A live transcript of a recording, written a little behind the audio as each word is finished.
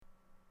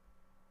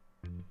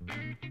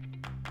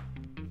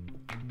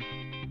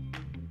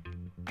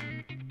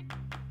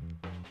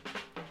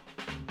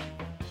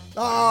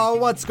Oh,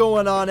 what's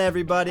going on,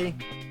 everybody?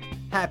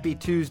 Happy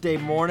Tuesday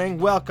morning.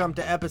 Welcome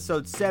to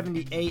episode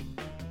 78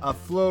 of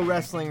Flow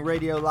Wrestling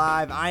Radio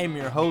Live. I am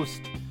your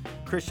host,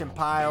 Christian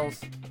Piles,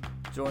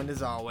 joined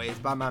as always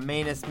by my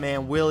mainest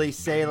man, Willie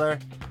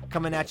Saylor,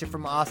 coming at you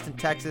from Austin,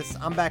 Texas.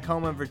 I'm back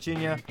home in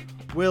Virginia.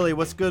 Willie,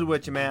 what's good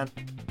with you, man?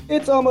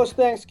 It's almost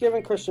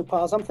Thanksgiving, Christian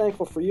Piles. I'm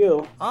thankful for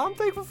you. I'm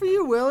thankful for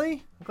you,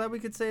 Willie. I'm glad we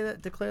could say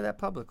that, declare that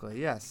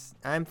publicly. Yes,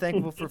 I'm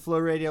thankful for Flow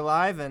Radio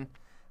Live and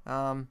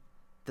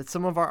that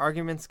some of our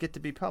arguments get to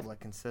be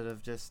public instead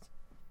of just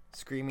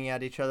screaming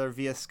at each other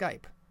via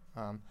Skype.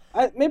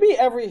 Maybe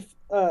every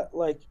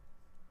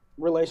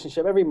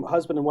relationship, every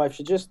husband and wife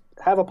should just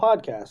have a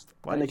podcast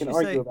and they can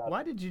argue about it.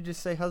 Why did you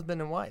just say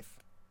husband and wife?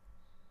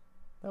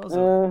 That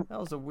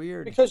was a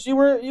weird. Because you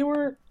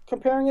were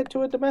comparing it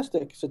to a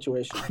domestic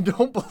situation. I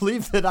don't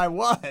believe that I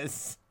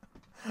was.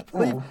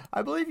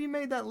 I believe you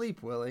made that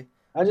leap, Willie.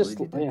 I just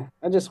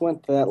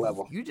went to that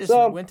level. You just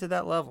went to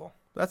that level.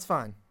 That's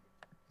fine.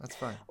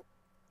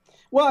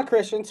 Well,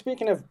 Christian,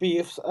 speaking of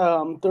beefs,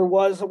 there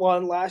was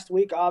one last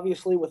week,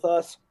 obviously, with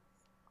us,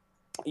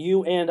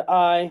 you and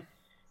I,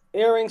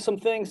 airing some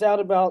things out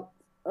about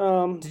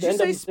Did you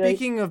say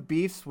speaking of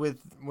beefs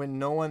when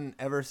no one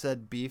ever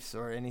said beefs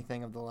or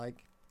anything of the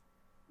like?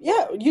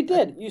 Yeah, you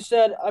did. You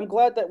said, I'm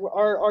glad that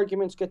our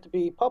arguments get to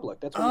be public.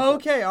 That's what you said.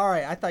 Okay, all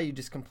right. I thought you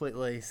just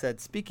completely said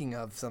speaking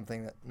of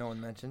something that no one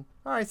mentioned.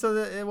 All right, so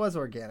it was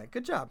organic.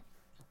 Good job.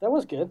 That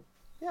was good.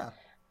 Yeah.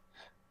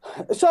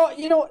 So,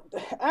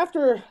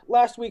 after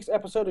last week's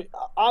episode,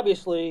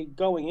 obviously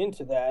going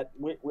into that,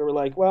 we were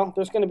like, well,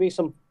 there's going to be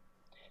some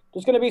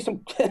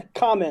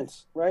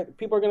comments, right?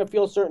 People are going to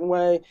feel a certain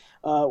way,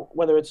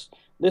 whether it's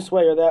this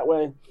way or that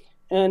way.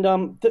 And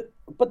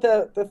but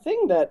the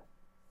thing that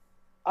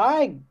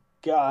I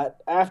got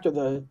after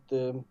the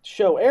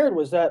show aired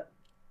was that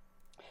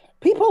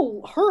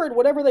people heard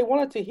whatever they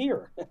wanted to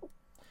hear.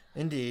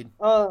 Indeed.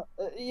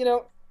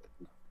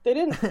 They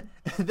didn't.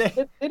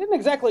 they didn't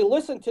exactly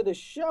listen to the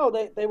show.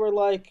 They were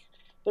like,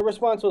 the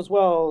response was,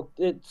 "Well,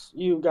 it's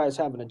you guys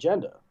have an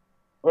agenda,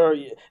 or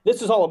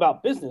this is all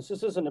about business.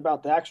 This isn't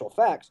about the actual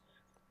facts."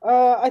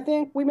 I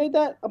think we made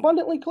that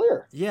abundantly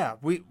clear. Yeah,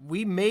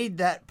 we made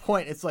that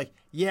point. It's like,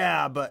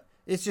 yeah, but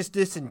it's just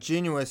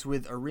disingenuous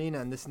with Arena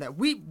and this and that.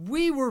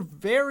 We were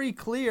very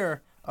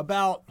clear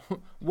about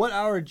what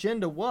our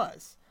agenda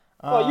was.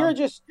 Well, you're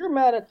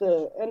mad at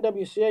the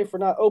NWCA for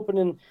not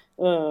opening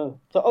the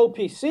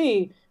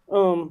OPC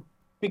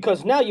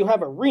because now you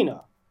have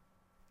Arena.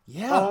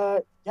 Yeah.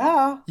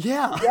 Yeah. We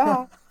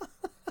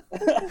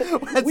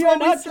are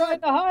not trying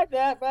to hide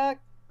that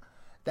fact.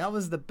 That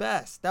was the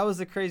best. That was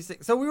the craziest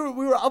thing. So we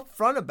were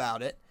upfront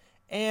about it,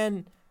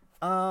 and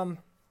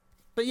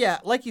but yeah,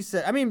 like you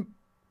said, I mean,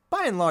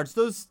 by and large,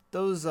 those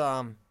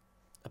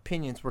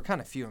opinions were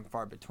kind of few and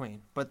far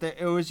between. But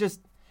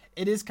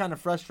it is kind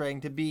of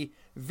frustrating to be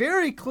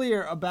very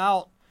clear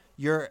about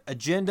your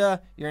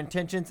agenda, your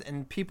intentions,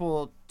 and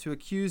people to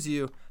accuse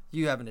you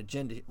have an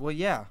agenda. Well,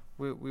 yeah,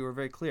 we were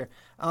very clear.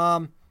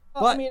 But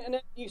I mean, and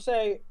then you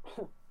say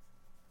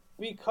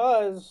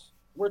because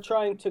we're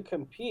trying to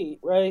compete,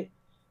 right?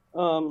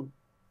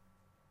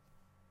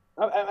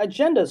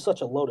 Agenda is such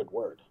a loaded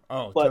word.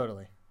 Oh,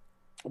 totally.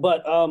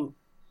 But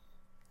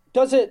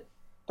does it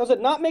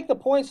not make the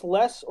points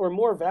less or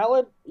more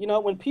valid?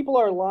 When people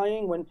are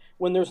lying,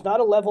 when there's not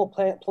a level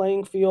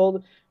playing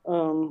field,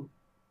 are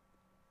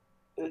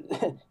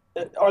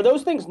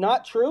those things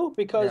not true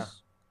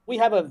because we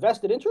have a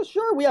vested interest?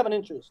 Sure, we have an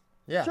interest.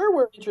 Yeah. Sure,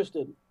 we're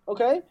interested.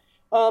 Okay.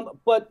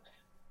 But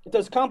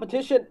does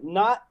competition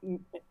not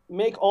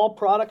make all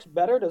products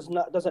better?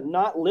 Does it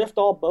not lift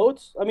all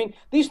boats? I mean,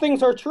 these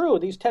things are true.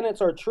 These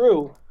tenets are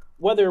true,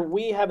 whether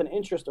we have an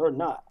interest or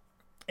not.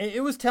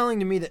 It was telling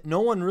to me that no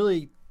one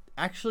really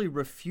actually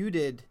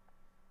refuted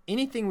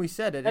anything we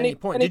said at any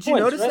point. Did you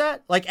notice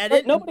that? Like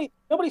nobody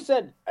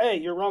said, "Hey,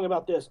 you're wrong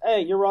about this."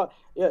 "Hey, you're wrong."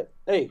 Yeah.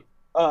 "Hey,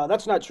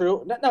 that's not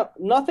true." No,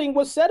 nothing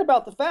was said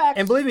about the facts.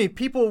 And believe me,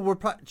 people were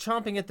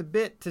chomping at the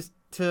bit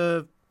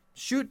to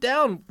shoot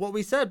down what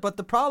we said. But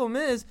the problem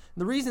is,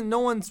 the reason no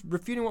one's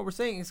refuting what we're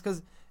saying is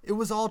because it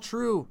was all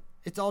true.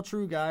 It's all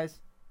true,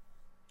 guys.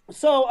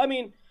 So, I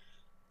mean,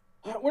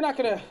 we're not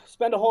going to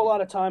spend a whole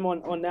lot of time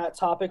on that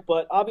topic,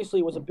 but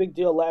obviously it was a big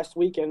deal last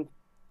weekend.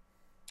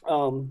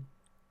 We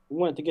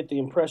wanted to get the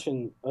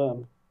impression,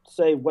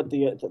 say what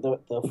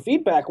the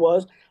feedback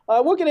was.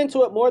 We'll get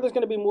into it more. There's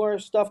going to be more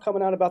stuff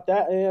coming out about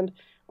that and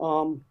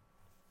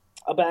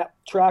about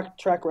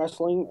track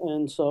wrestling.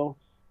 And so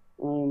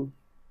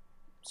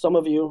some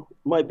of you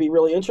might be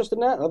really interested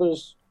in that.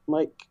 Others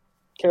might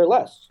care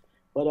less.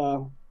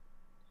 But,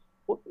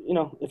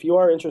 if you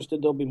are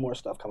interested, there'll be more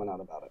stuff coming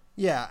out about it.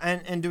 Yeah,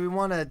 and do we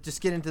want to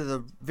just get into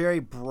the very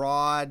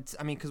broad,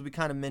 because we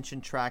kind of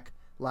mentioned track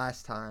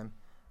last time.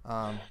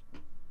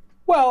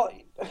 Well,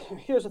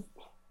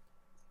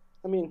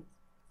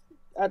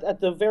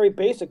 at the very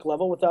basic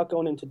level, without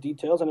going into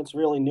details, and it's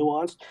really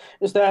nuanced,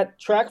 is that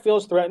track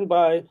feels threatened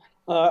by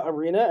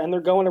arena, and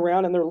they're going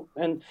around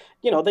and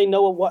they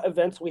know what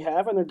events we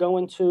have, and they're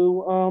going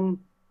to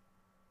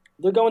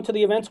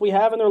the events we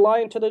have, and they're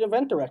lying to the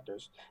event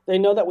directors. They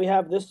know that we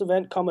have this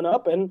event coming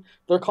up, and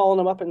they're calling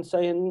them up and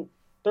saying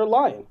they're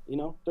lying.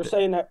 They're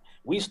saying that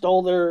we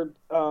stole their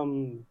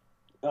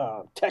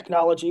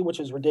technology, which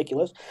is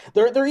ridiculous.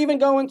 They're even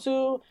going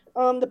to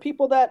the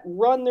people that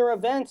run their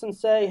events and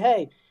say,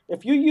 hey,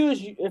 if you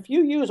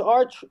use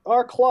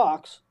our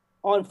clocks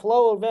on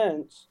Flow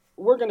events,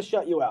 we're going to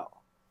shut you out.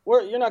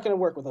 You're not going to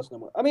work with us no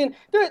more. I mean,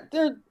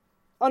 they're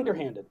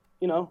underhanded,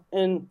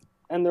 and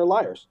they're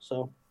liars.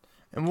 So,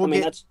 and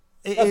that's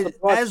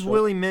as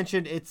Willie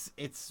mentioned, it's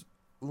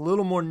a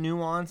little more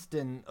nuanced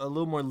and a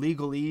little more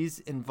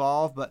legalese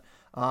involved, but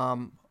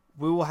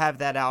we will have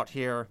that out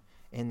here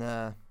in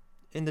the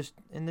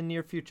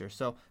near future.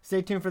 So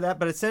stay tuned for that.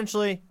 But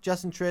essentially,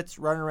 Justin Tritz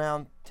running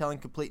around telling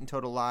complete and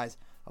total lies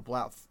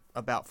about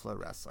Flow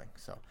Wrestling.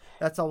 So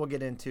that's all we'll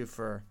get into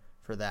for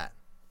that.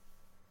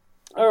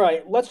 All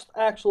right, let's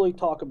actually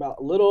talk about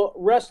a little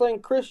wrestling.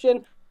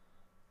 Christian,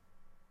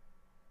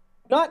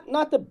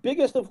 not the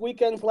biggest of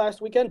weekends last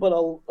weekend, but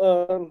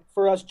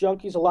for us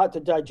junkies, a lot to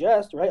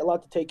digest, right? A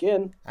lot to take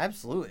in.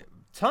 Absolutely,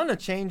 ton of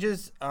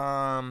changes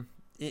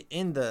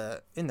in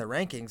the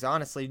rankings.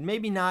 Honestly,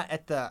 maybe not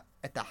at the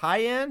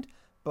high end,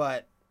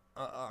 but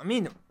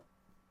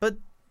but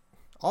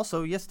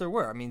also yes, there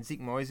were. I mean, Zeke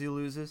Moisey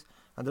loses.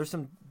 There's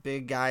some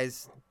big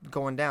guys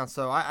going down,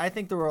 so I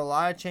think there were a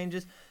lot of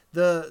changes.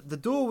 The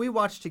duel we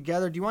watched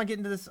together. Do you want to get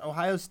into this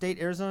Ohio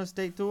State Arizona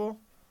State duel?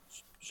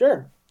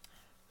 Sure.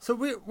 So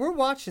we're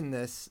watching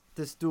this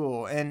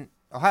duel, and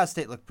Ohio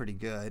State looked pretty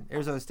good.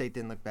 Arizona State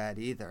didn't look bad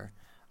either.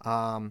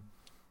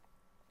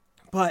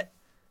 But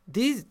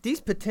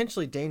these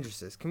potentially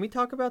dangerouses. Can we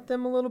talk about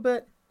them a little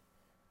bit?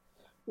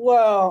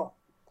 Well,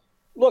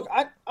 look,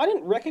 I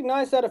didn't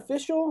recognize that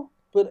official,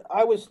 but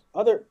I was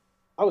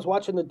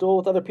watching the duel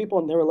with other people,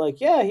 and they were like,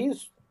 "Yeah,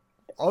 he's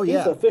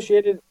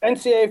officiated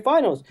NCAA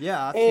finals."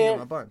 Yeah, I've seen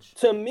him a bunch.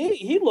 To me,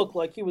 he looked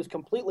like he was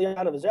completely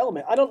out of his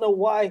element. I don't know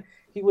why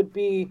he would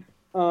be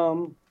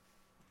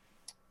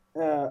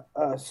have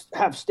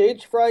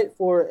stage fright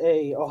for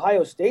a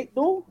Ohio State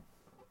duel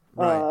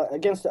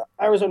against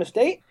Arizona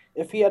State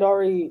if he had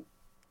already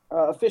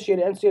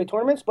officiated NCAA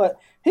tournaments, but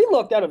he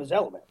looked out of his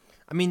element.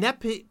 I mean,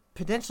 that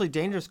potentially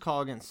dangerous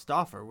call against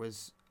Stauffer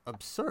was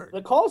absurd.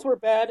 The calls were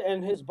bad,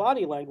 and his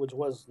body language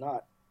was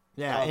not.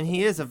 Yeah, and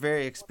he is a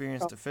very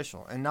experienced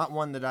official, and not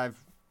one that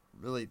I've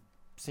really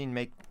seen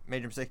make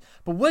major mistakes.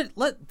 But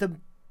the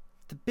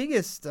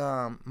biggest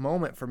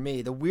moment for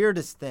me, the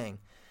weirdest thing,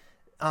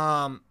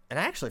 and I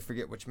actually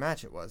forget which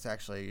match it was.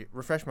 Actually,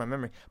 refresh my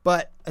memory.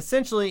 But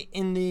essentially,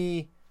 in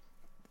the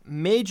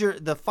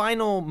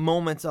final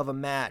moments of a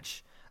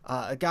match,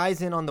 a guy's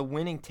in on the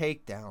winning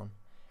takedown,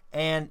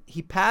 and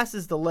he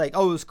passes the leg.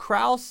 Oh, it was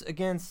Krause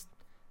against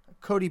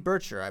Cody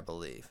Bircher, I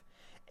believe,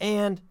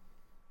 and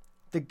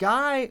the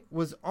guy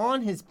was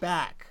on his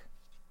back,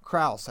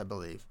 Krause, I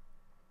believe,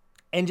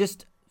 and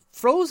just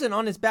frozen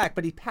on his back,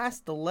 but he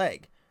passed the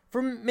leg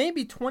for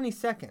maybe 20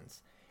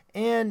 seconds,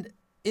 and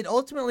it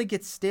ultimately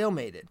gets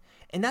stalemated,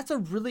 and that's a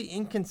really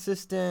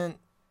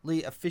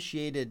inconsistently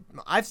officiated.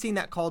 I've seen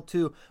that called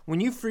too. When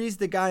you freeze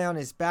the guy on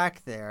his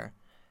back there,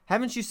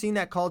 haven't you seen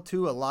that called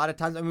too a lot of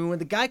times? I mean, when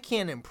the guy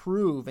can't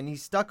improve and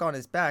he's stuck on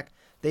his back,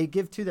 they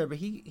give two there, but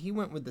he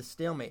went with the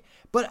stalemate.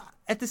 But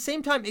at the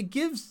same time, it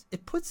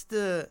puts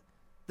the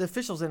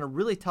officials in a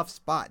really tough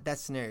spot, that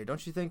scenario,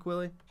 don't you think,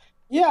 Willie?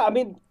 Yeah, I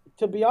mean,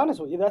 to be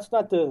honest with you, that's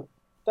not the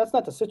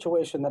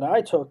situation that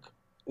I took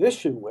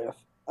issue with.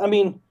 I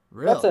mean,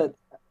 really? That's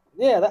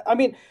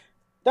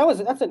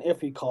an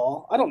iffy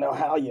call. I don't know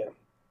how you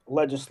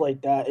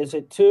legislate that. Is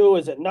it two?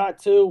 Is it not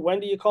two? When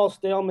do you call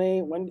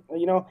stalemate? When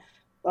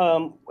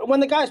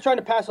the guy's trying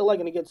to pass a leg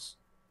and he gets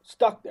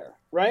stuck there,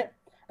 right?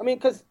 I mean,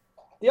 because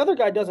the other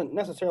guy doesn't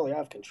necessarily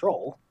have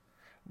control.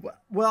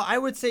 Well, I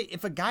would say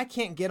if a guy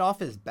can't get off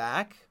his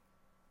back,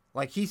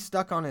 like he's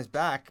stuck on his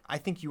back, I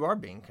think you are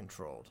being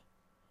controlled.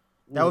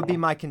 That would be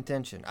my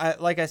contention.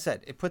 Like I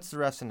said, it puts the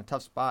refs in a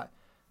tough spot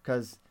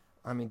because,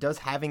 I mean, does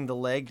having the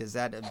leg, does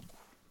that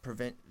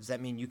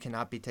mean you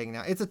cannot be taken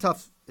out? It's a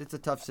tough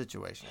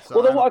situation. So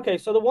so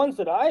the ones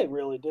that I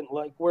really didn't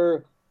like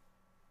were,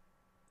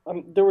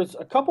 there was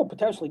a couple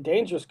potentially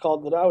dangerous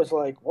called that I was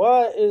like,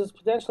 what is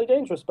potentially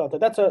dangerous about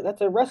that?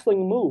 That's a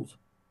wrestling move.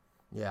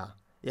 Yeah.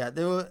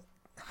 There were.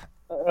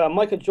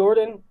 Micah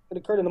Jordan. It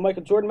occurred in the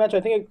Micah Jordan match.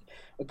 I think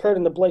it occurred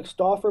in the Blake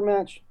Stauffer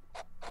match.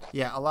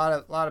 Yeah, a lot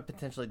of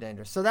potentially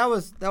dangerous. So that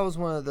was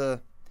one of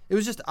the. It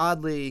was just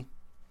oddly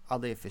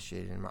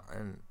officiated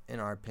in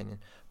our opinion.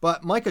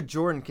 But Micah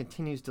Jordan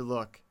continues to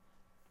look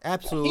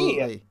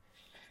absolutely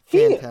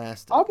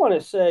fantastic. I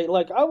want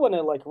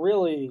to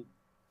really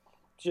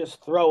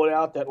just throw it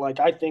out that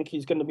I think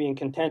he's going to be in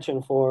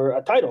contention for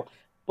a title.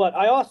 But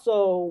I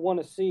also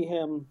want to see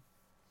him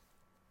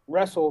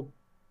wrestle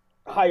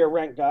higher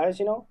ranked guys,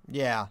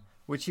 Yeah,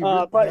 which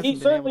but he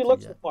certainly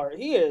looks the part.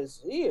 He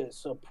is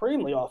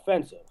supremely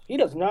offensive. He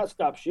does not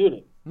stop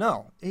shooting.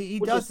 No, he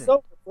which doesn't. Is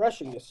so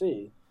refreshing to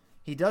see.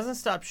 He doesn't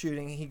stop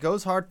shooting. He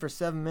goes hard for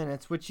 7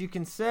 minutes, which you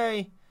can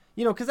say,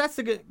 because that's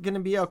going to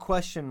be a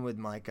question with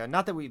Micah.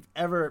 Not that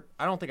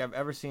I don't think I've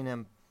ever seen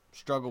him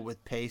struggle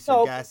with pace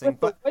or gassing,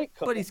 but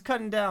he's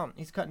cutting down.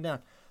 He's cutting down.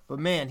 But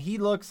man, he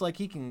looks like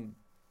he can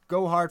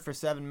go hard for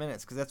 7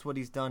 minutes because that's what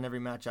he's done every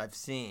match I've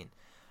seen.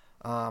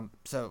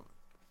 So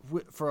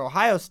for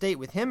Ohio State,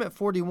 with him at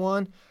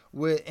 41,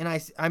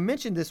 and I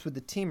mentioned this with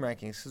the team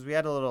rankings because we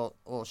had a little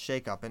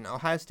shakeup, and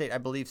Ohio State I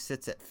believe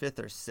sits at 5th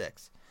or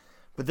 6th,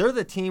 but they're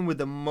the team with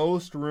the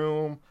most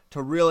room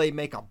to really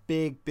make a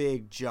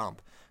big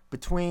jump.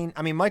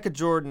 Micah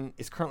Jordan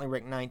is currently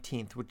ranked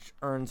 19th, which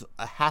earns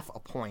a half a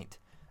point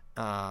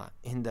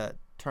in the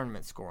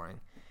tournament scoring.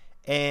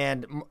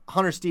 And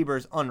Hunter Stieber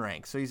is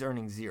unranked, so he's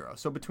earning 0.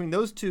 So between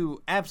those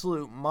two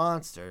absolute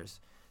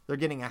monsters, they're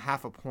getting a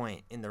half a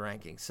point in the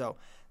rankings. So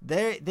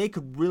they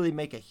could really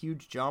make a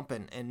huge jump.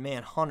 And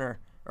man,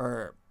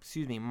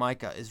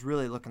 Micah is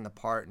really looking the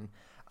part. And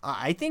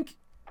I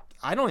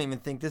don't even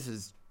think this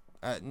is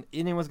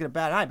anyone's going to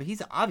bat an eye, but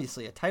he's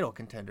obviously a title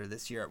contender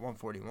this year at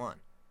 141.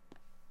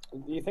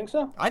 Do you think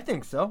so? I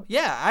think so.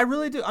 Yeah, I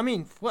really do. I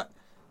mean, what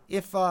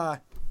if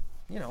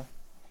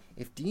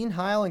if Dean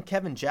Heil and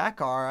Kevin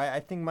Jack are, I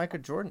think Micah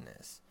Jordan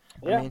is.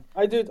 Yeah,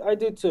 I do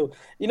too.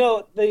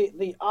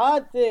 The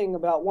odd thing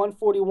about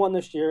 141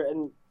 this year,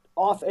 and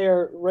off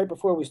air right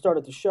before we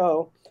started the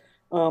show,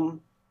 I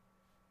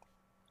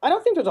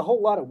don't think there's a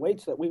whole lot of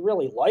weights that we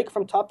really like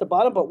from top to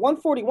bottom, but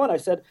 141, I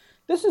said,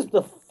 this is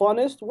the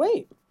funnest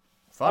weight.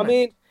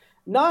 Funnest.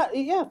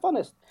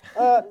 Funnest.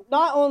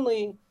 Not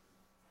only,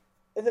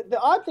 the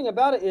odd thing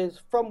about it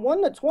is from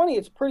 1 to 20,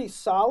 it's pretty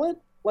solid,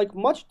 like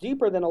much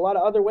deeper than a lot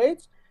of other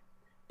weights.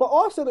 But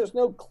also, there's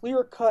no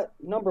clear-cut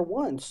number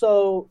one,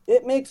 so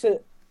it makes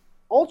it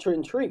ultra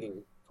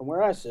intriguing from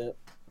where I sit.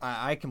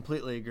 I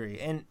completely agree.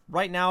 And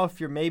right now,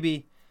 if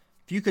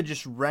you could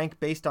just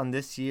rank based on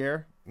this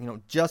year,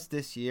 just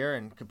this year,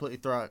 and completely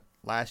throw out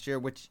last year,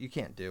 which you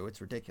can't do, it's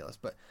ridiculous.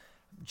 But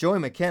Joey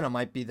McKenna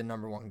might be the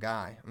number one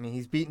guy. I mean,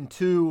 he's beaten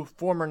 2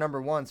 former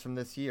number ones from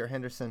this year,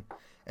 Henderson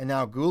and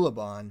now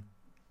Gulabon.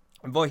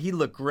 And boy, he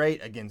looked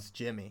great against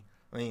Jimmy.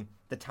 I mean,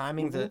 the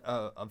timings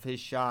of his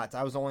shots,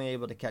 I was only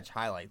able to catch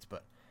highlights,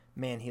 but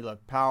man, he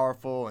looked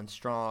powerful and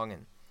strong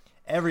and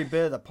every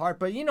bit of the part.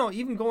 But,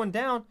 even going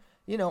down,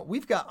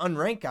 we've got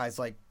unranked guys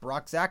like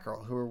Brock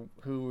Zackerl who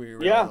we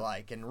really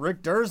like, and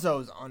Rick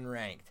Durzo's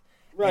unranked.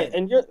 Right,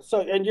 and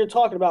you're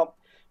talking about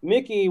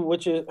Mickey,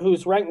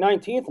 who's ranked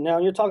 19th now,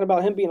 and you're talking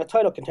about him being a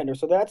title contender.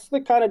 So that's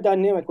the kind of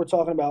dynamic we're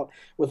talking about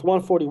with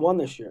 141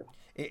 this year.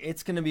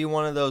 It's going to be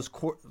one of those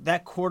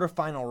that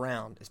quarterfinal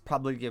round is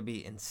probably going to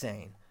be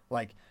insane.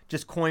 Like,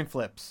 just coin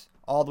flips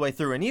all the way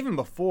through. And even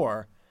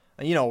before,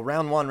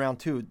 round 1, round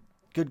 2,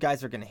 good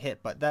guys are going to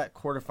hit. But that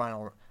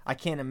quarterfinal, I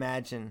can't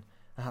imagine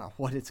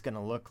what it's going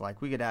to look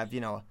like. We could have,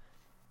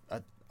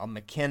 a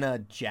McKenna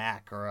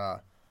Jack or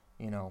a,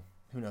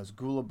 who knows,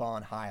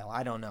 Gulabon Heil.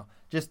 I don't know.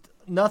 Just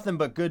nothing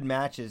but good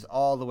matches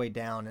all the way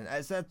down. And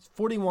as that's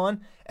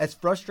 41, as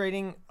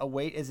frustrating a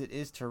weight as it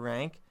is to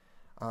rank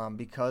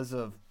because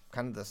of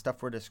kind of the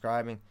stuff we're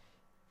describing,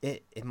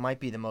 it might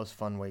be the most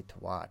fun weight to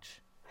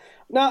watch.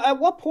 Now, at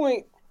what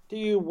point do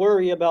you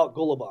worry about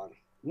Gulabon?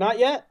 Not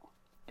yet?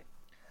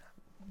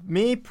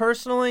 Me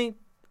personally,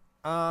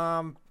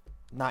 not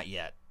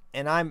yet.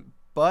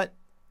 But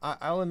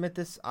I'll admit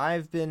this,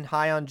 I've been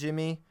high on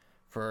Jimmy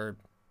for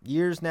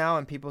years now,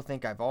 and people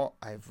think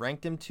I've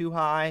ranked him too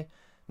high,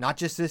 not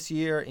just this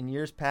year, in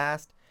years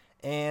past,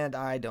 and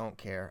I don't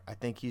care. I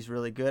think he's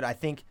really good. I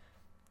think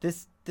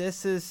this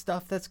is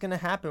stuff that's going to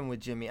happen with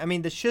Jimmy. I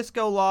mean, the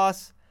Shisco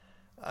loss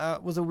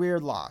was a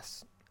weird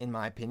loss, in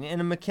my opinion.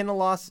 And a McKenna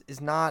loss is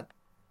not,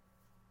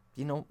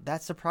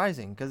 that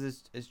surprising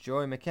because it's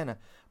Joey McKenna.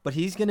 But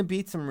he's going to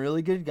beat some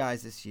really good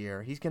guys this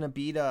year. He's going to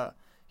beat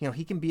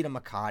he can beat a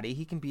McCarty.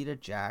 He can beat a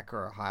Jack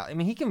or a Heil. I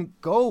mean, he can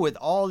go with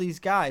all these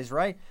guys,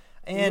 right?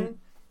 And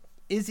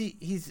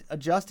he's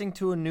adjusting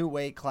to a new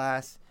weight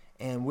class.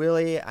 And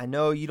Willie, I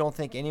know you don't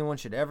think anyone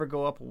should ever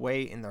go up a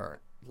weight in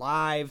their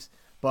lives,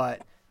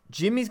 but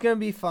Jimmy's going to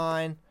be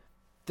fine.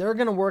 They're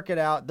going to work it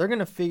out. They're going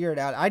to figure it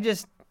out. I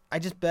just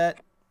bet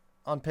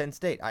on Penn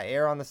State. I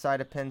err on the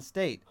side of Penn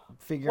State,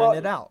 figuring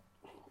it out.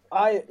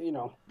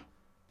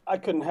 I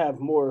couldn't have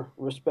more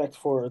respect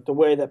for the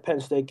way that Penn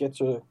State gets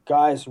their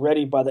guys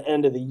ready by the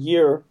end of the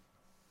year.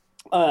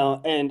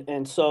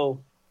 And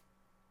so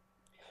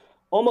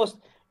almost,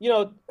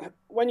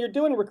 when you're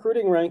doing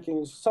recruiting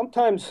rankings,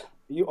 sometimes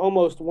you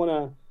almost want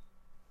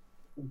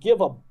to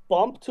give a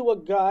bump to a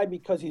guy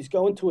because he's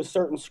going to a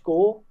certain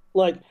school.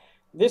 Like,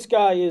 this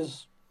guy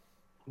is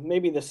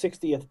maybe the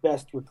 60th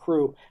best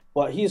recruit,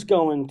 but he's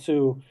going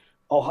to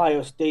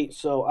Ohio State,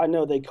 so I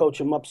know they coach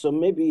him up, so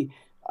maybe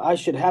I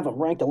should have him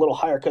ranked a little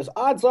higher because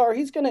odds are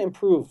he's going to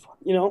improve,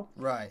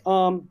 Right.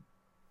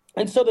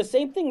 And so the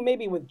same thing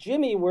maybe with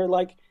Jimmy, where,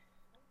 like,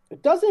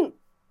 it doesn't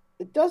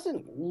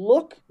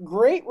look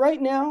great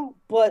right now,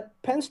 but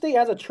Penn State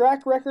has a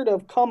track record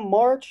of come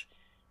March,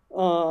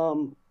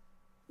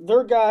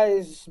 their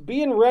guys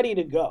being ready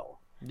to go.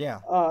 Yeah.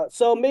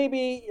 So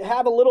maybe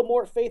have a little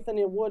more faith than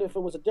you would if it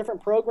was a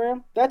different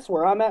program. That's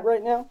where I'm at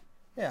right now.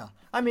 Yeah.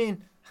 I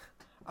mean,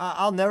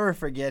 I'll never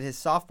forget his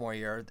sophomore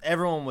year.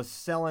 Everyone was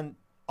selling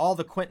all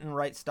the Quentin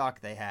Wright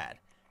stock they had.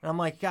 And I'm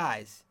like,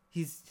 guys,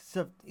 he's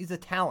a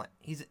talent.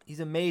 He's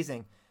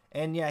amazing.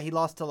 And yeah, he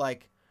lost to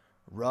like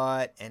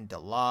Rutt and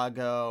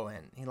Delago,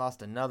 and he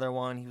lost another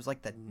one. He was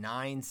like the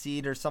 9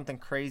 seed or something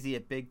crazy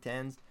at Big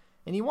Tens,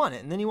 and he won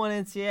it. And then he won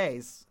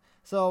NCAAs.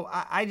 So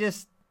I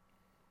just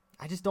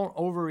don't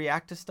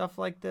overreact to stuff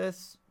like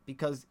this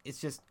because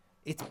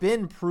it's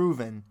been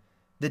proven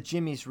that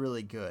Jimmy's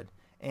really good,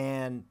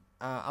 and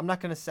I'm not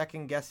going to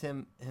second guess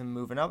him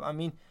moving up. I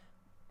mean,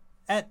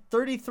 at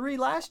 33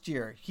 last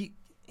year, he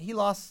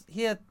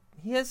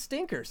has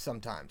stinkers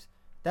sometimes.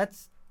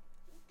 That's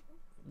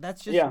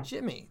just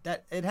Jimmy.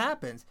 That it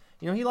happens.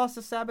 He lost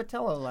to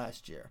Sabatello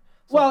last year.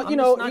 So well, I'm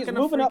just not he's gonna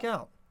moving freak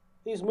up. out.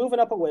 He's moving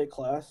up a weight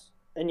class,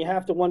 and you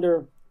have to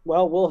wonder,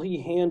 well, will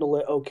he handle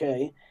it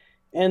okay?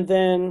 And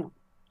then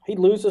he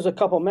loses a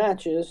couple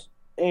matches,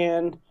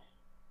 and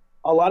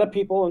a lot of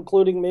people,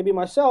 including maybe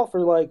myself,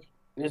 are like,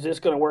 is this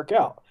going to work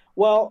out?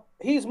 Well,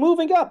 he's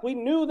moving up. We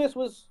knew this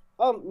was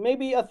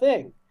maybe a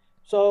thing.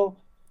 So,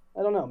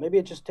 I don't know. Maybe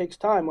it just takes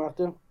time. We'll have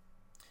to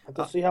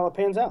see how it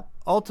pans out.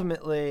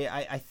 Ultimately,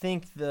 I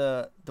think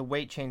the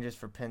weight changes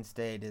for Penn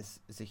State is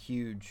a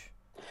huge.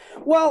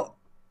 Well,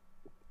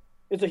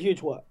 it's a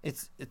huge what?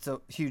 It's a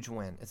huge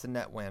win. It's a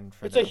net win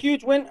for It's them. a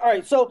huge win. All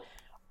right, so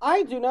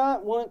I do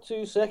not want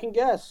to second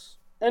guess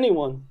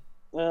anyone,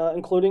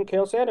 including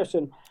Cale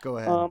Sanderson. Go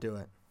ahead and do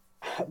it.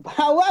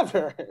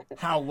 However,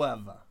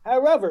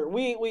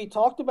 we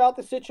talked about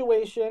the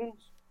situation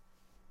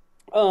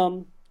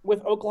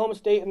with Oklahoma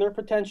State and their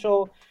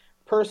potential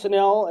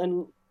personnel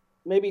and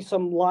maybe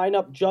some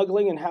lineup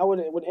juggling and how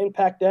it would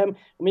impact them.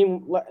 I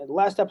mean,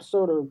 last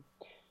episode or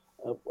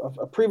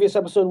a previous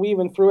episode, we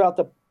even threw out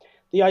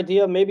the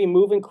idea of maybe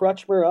moving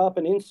Crutchmer up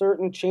and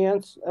inserting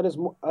Chance at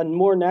a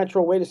more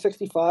natural way to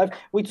 65.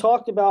 We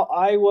talked about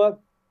Iowa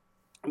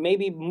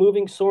maybe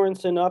moving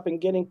Sorensen up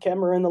and getting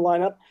Kemmer in the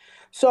lineup.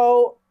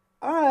 So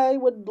I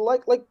would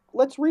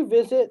let's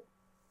revisit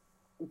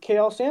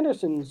Cale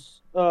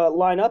Sanderson's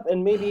lineup,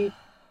 and maybe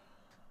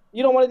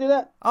you don't want to do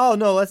that? Oh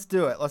no, let's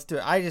do it.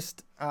 I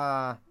just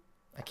I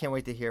can't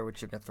wait to hear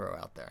what you're gonna throw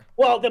out there.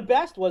 Well, the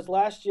best was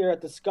last year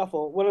at the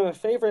Scuffle. One of my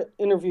favorite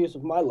interviews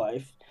of my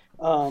life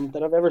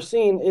that I've ever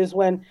seen is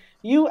when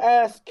you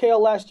asked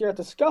Cale last year at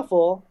the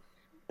Scuffle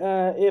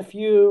if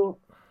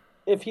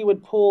he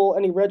would pull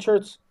any red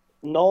shirts.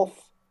 Nolf,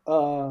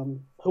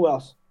 who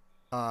else?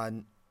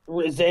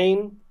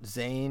 Zane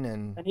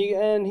and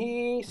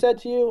he said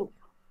to you,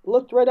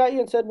 looked right at you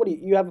and said, "What do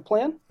you have a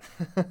plan?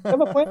 You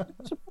have a plan?"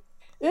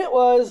 It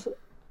was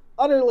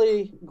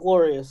utterly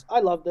glorious. I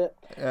loved it.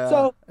 Yeah,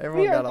 so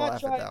everyone got to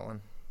laugh at that one.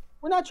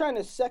 We're not trying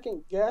to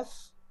second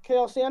guess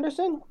Cale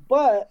Sanderson,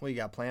 but what you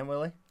got planned,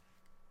 Willie?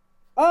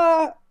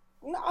 I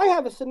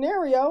have a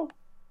scenario.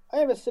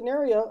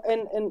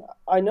 And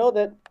I know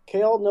that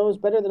Cale knows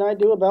better than I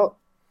do about,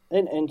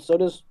 and so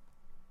does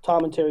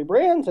Tom and Terry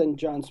Brands and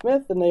John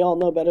Smith, and they all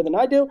know better than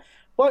I do.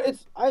 But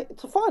it's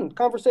a fun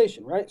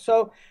conversation, right?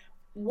 So,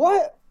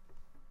 what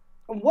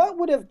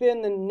would have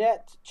been the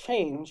net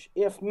change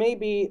if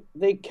maybe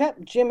they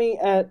kept Jimmy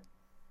at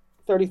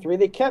 33,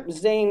 they kept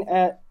Zane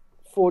at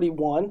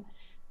 41,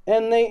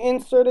 and they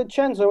inserted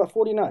Chenzo at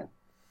 49?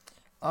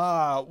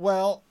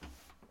 Well,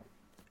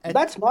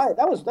 that's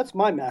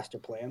my master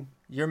plan.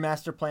 Your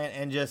master plan,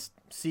 and just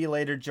see you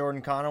later,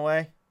 Jordan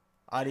Conaway.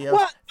 Adios.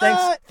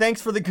 Well,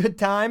 thanks for the good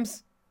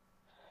times.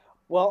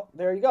 Well,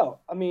 there you go.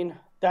 I mean,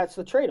 that's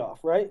the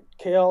trade-off, right?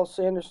 Cale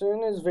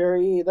Sanderson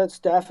that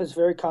staff is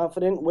very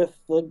confident with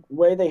the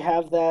way they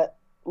have that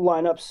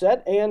lineup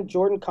set, and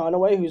Jordan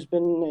Conaway, who's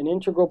been an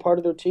integral part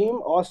of their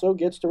team, also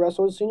gets to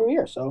wrestle his senior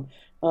year. So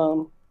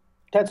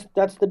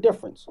that's the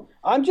difference.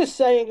 I'm just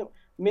saying,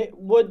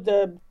 would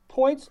the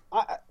points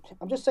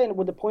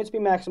be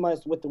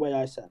maximized with the way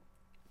I said?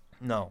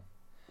 No,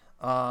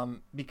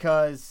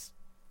 because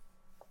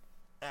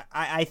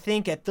I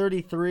think at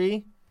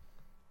 33,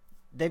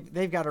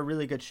 they've got a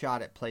really good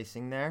shot at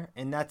placing there,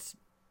 and that's,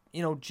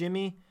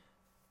 Jimmy.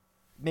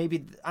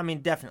 Maybe, I mean,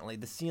 definitely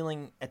the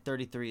ceiling at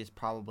 33 is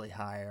probably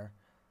higher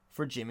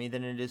for Jimmy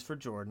than it is for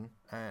Jordan.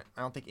 I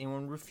don't think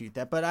anyone would refute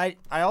that, but I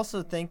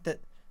also think that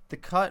the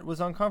cut was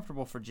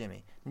uncomfortable for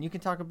Jimmy. And you can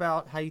talk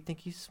about how you think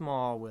he's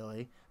small,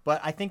 Willie, but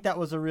I think that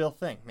was a real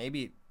thing.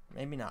 Maybe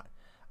not.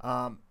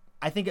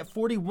 I think at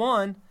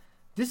 41,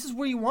 this is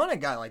where you want a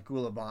guy like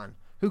Gulabon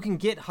who can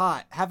get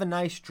hot, have a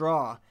nice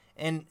draw,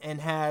 and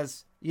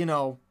has,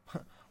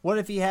 what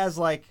if he has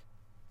like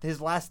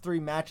his last 3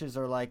 matches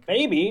are like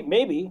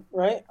maybe,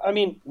 right? I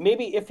mean,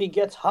 maybe if he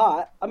gets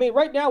hot. I mean,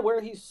 right now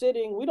where he's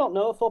sitting, we don't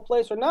know if he'll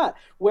place or not.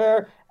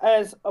 Where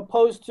as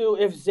opposed to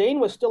if Zane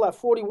was still at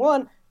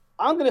 41,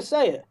 I'm going to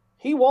say it.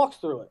 He walks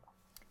through it.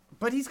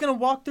 But he's going to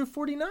walk through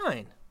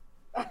 49.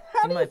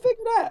 How do you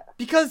figure that?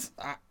 Because,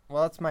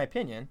 well, that's my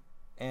opinion.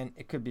 and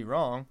it could be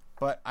wrong,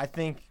 but I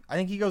think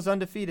he goes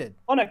undefeated.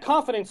 On a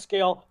confidence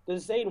scale,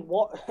 does Zane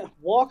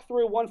walk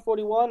through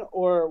 141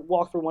 or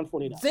walk through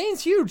 149?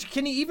 Zane's huge.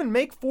 Can he even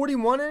make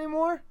 41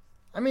 anymore?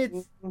 I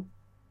mean,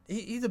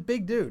 he's a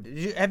big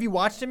dude. Have you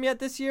watched him yet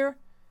this year?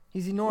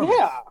 He's enormous.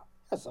 Yeah,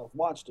 yes, I've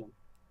watched him.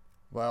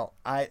 Well,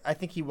 I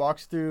think he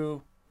walks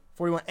through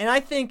 41. And I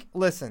think,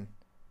 listen,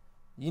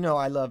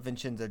 I love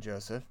Vincenzo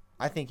Joseph.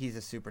 I think he's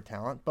a super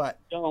talent, but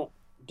Don't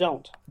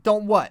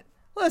what?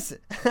 Listen.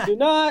 do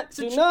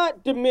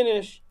not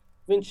diminish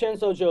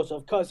Vincenzo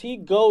Joseph because he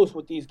goes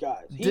with these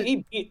guys.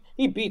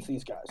 He beats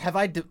these guys.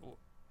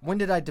 When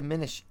did I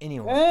diminish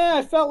anyone?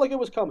 I felt like it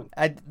was coming.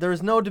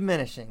 There's no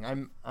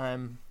diminishing.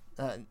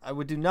 I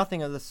would do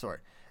nothing of the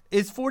sort.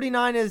 Is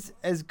 49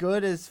 as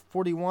good as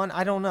 41?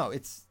 I don't know.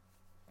 It's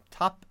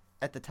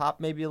at the top,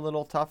 maybe a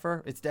little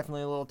tougher. It's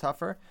definitely a little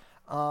tougher.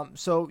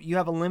 So you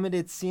have a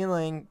limited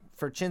ceiling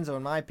for Chinzo,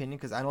 in my opinion,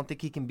 because I don't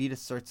think he can beat a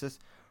Surtsas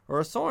or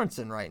a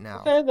Sorensen right now.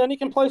 Okay, then he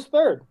can place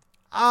third.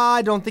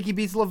 I don't think he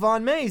beats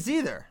Levon Mays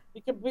either.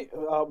 He can beat.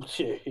 Oh,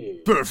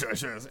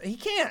 He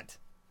can't.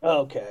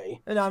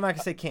 Okay. No, I'm not going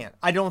to say can't.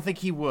 I don't think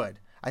he would.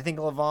 I think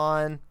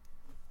Levon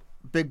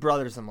big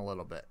brothers him a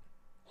little bit.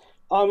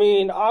 I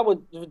mean,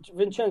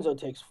 Vincenzo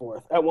takes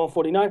fourth at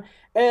 149.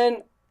 And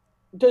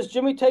does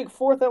Jimmy take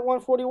fourth at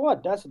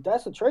 141?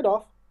 That's a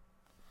trade-off.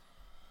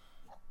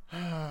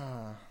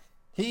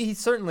 He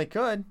certainly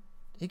could.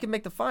 He could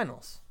make the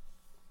finals.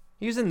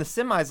 He was in the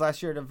semis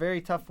last year at a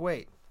very tough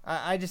weight.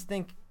 I just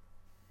think,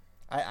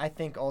 I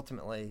think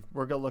ultimately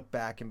we're gonna look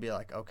back and be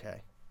like,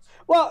 okay.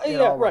 Well,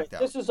 yeah, right.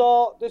 This is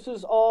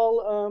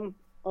all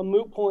a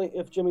moot point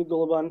if Jimmy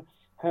Gulibon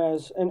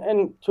has,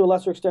 and to a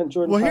lesser extent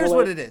Jordan. Well, here's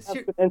what it is.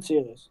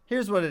 NCAAs.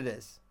 Here's what it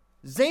is.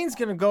 Zane's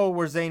gonna go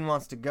where Zane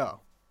wants to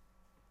go,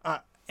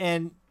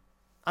 and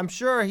I'm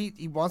sure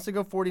he wants to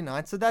go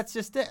 49. So that's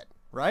just it,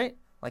 right?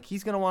 Like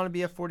he's gonna want to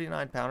be a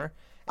 49 pounder.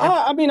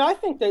 I mean, I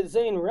think that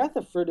Zane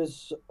Rutherford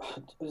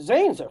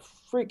Zane's a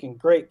freaking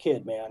great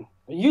kid, man.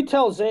 If you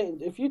told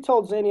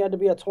Zane he had to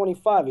be at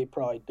 25, he'd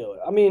probably do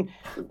it. I mean,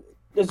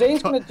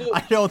 Zane's going to do.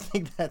 I don't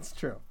think that's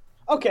true.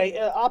 Okay,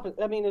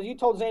 I mean, if you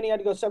told Zane he had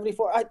to go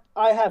 74,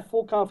 I have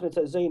full confidence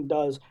that Zane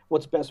does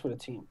what's best for the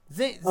team.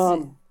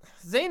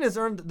 Zane has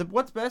earned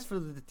what's best for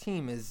the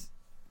team is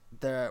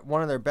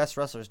one of their best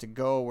wrestlers to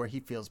go where he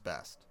feels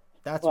best.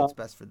 That's what's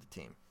best for the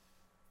team.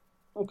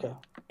 Okay.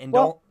 And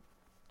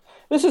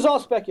this is all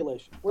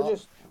speculation. We're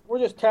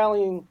just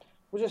tallying.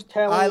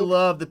 I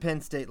love the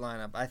Penn State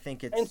lineup. I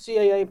think it's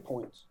NCAA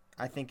points.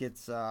 I think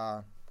it's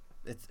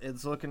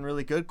looking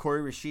really good.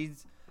 Corey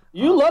Rashid's.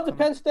 You love the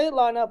Penn State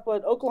lineup,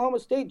 but Oklahoma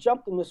State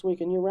jumped them this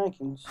week in your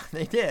rankings.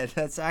 They did.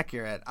 That's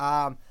accurate.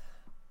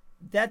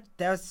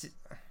 That's.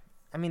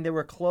 I mean, they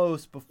were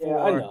close before.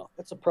 Yeah, I know.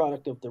 It's a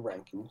product of the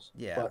rankings.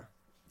 Yeah,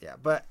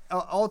 but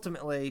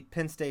ultimately,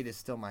 Penn State is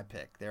still my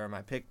pick. They're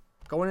my pick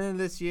going into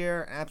this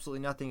year.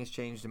 Absolutely nothing has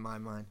changed in my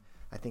mind.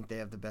 I think they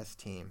have the best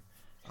team.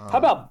 How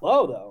about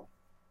Bo though?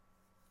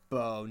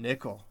 Bo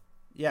Nickel.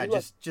 Yeah,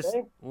 just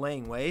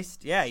laying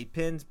waste. Yeah, he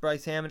pins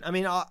Bryce Hammond. I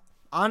mean,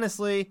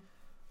 honestly,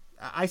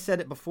 I said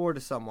it before to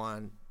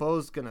someone.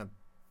 Bo's gonna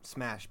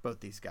smash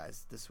both these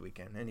guys this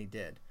weekend, and he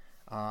did.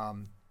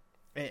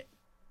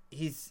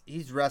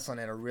 He's wrestling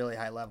at a really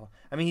high level.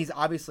 I mean, he's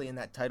obviously in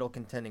that title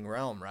contending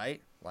realm,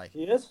 right? Like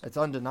he is. It's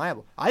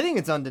undeniable. I think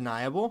it's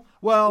undeniable.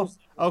 Well,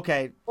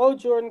 okay. Bo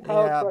Jordan,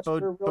 Kyle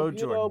Bo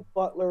Jordan,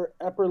 Butler,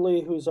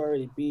 Epperly, who's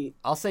already beat.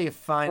 I'll say he's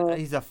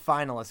a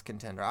finalist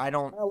contender. I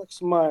don't.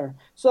 Alex Meyer.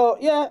 So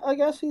yeah, I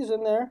guess he's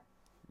in there.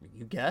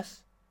 You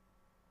guess?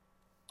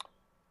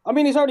 I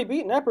mean, he's already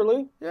beaten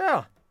Epperly.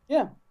 Yeah.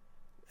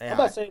 I'm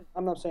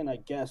not saying I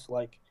guess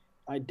like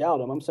I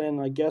doubt him. I'm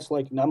saying I guess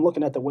like I'm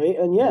looking at the weight,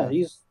 and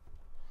he's.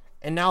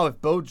 And now if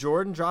Bo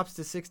Jordan drops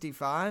to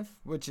 65,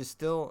 which is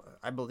still,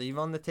 I believe,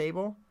 on the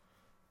table,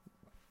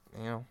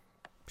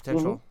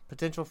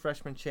 potential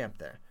freshman champ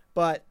there.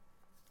 But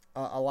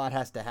a lot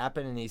has to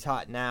happen, and he's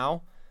hot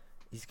now.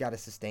 He's got to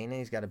sustain it.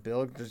 He's got to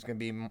build. There's going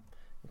to be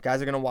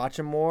guys are going to watch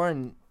him more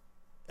and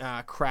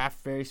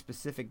craft very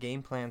specific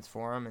game plans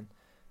for him, and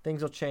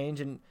things will change.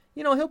 And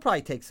he'll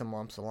probably take some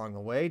lumps along the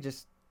way.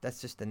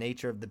 That's just the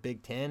nature of the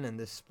Big Ten and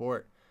this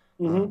sport.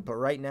 But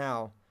right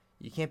now,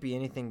 you can't be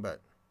anything but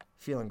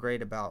feeling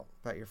great about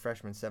your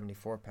freshman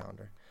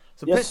 74-pounder.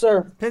 So yes,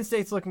 sir. Penn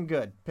State's looking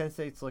good. That's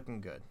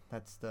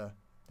the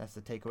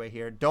takeaway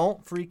here.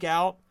 Don't freak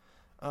out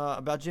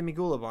about Jimmy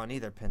Gulibon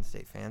either, Penn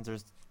State fans.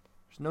 There's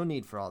no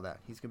need for all that.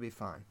 He's gonna be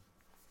fine.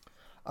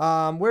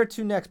 Where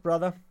to next,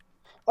 brother?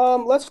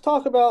 Let's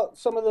talk about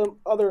some of the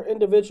other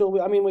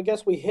individual. I mean, I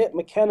guess we hit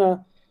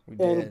McKenna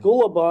and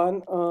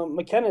Gulibon.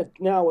 McKenna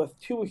now with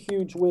 2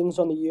 huge wins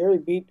on the year. He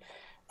beat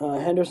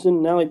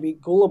Henderson. Now he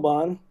beat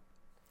Gulibon.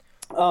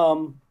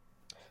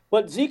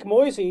 But Zeke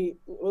Moisey,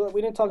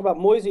 we didn't talk about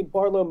Moisey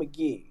Barlow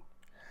McGee.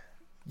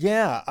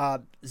 Yeah,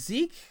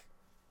 Zeke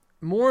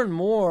more and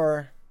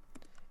more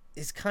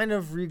is kind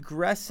of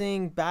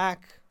regressing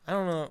back. I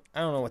don't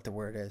know what the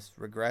word is.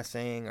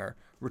 Regressing or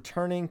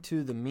returning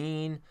to the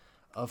mean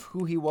of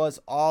who he was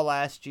all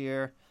last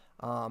year.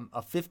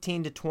 a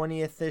 15 to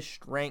 20th ish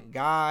ranked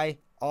guy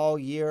all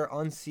year,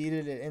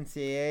 unseeded at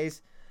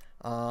NCAAs.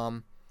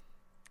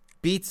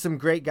 Beats some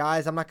great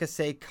guys. I'm not gonna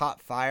say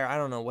caught fire. I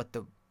don't know what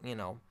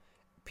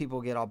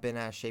people get all bent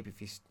out of shape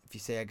if you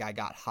say a guy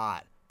got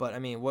hot. But I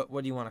mean, what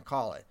do you want to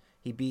call it?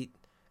 He beat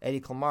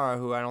Eddie Clamara,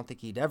 who I don't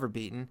think he'd ever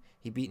beaten.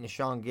 He beat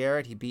Nishan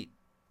Garrett. He beat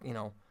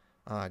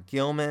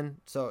Gilman.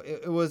 So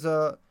it was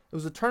a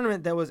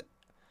tournament that was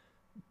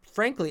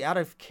frankly out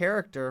of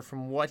character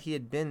from what he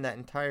had been that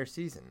entire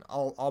season.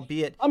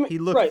 Albeit he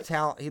looked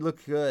he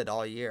looked good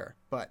all year.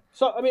 But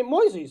so I mean,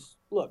 Moisey's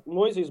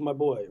my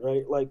boy,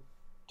 right? Like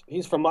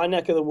he's from my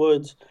neck of the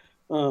woods.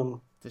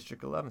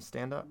 District 11,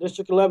 stand up.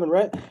 District 11,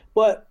 right?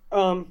 But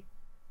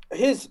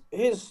his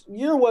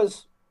year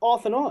was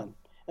off and on,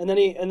 and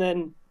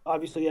then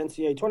obviously the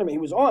NCAA tournament he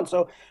was on.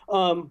 So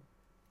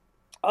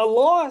a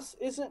loss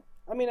isn't.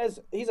 I mean, as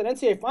he's an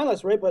NCAA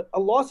finalist, right? But a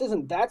loss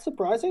isn't that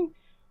surprising,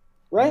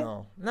 right?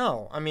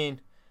 No. I mean,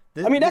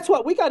 that's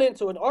what we got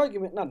into not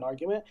an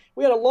argument.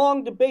 We had a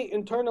long debate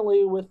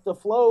internally with the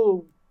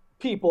Flow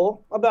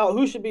people about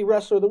who should be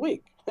wrestler of the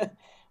week.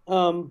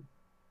 And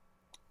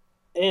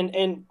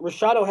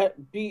Rashado had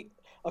beat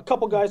a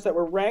couple guys that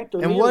were ranked.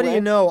 And what do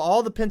you know?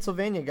 All the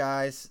Pennsylvania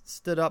guys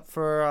stood up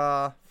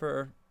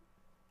for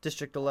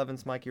District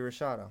 11's Mikey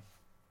Rashado.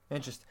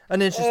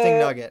 An interesting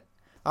nugget.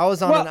 I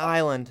was on an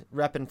island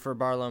repping for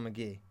Barlow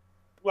McGee.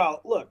 Well,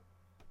 look,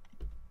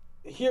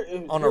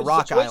 on a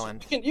rock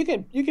island. You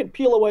can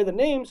peel away the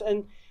names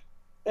and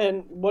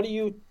what do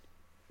you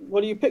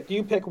pick? Do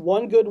you pick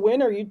one good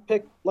win, or you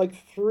pick like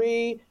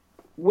 3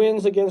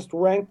 wins against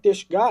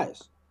ranked-ish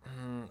guys?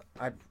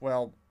 I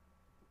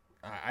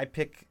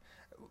pick.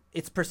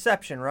 It's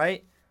perception,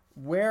 right?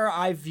 Where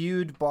I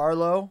viewed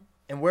Barlow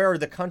and where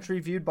the country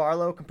viewed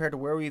Barlow compared to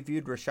where we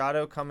viewed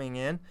Rashado coming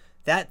in.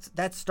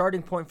 That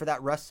starting point for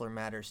that wrestler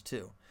matters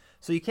too.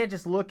 So you can't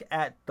just look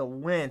at the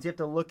wins. You have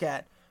to look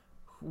at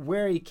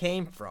where he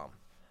came from,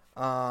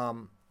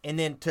 and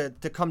then to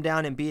come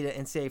down and beat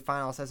an NCAA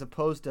finals, as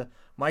opposed to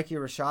Mikey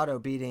Rashado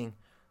beating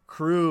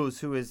Cruz,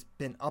 who has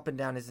been up and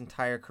down his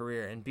entire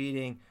career, and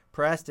beating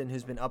Preston,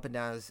 who's been up and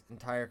down his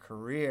entire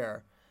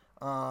career.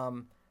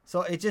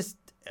 So it just,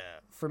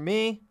 for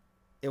me,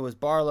 it was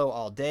Barlow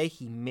all day.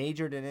 He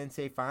majored in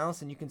NCAA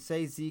finals, and you can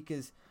say Zeke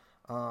is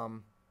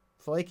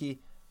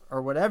flaky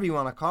or whatever you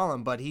want to call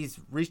him, but he's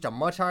reached a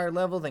much higher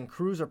level than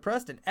Cruz or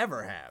Preston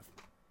ever have.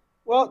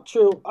 Well,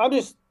 true. I'm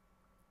just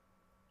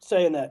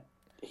saying that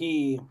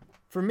he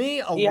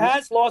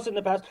has lost in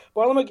the past.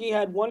 Barlow McGee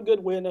had 1 good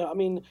win. I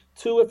mean,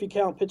 2 if you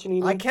count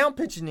Piccinini. I count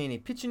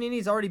Piccinini.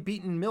 Piccinini's already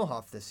beaten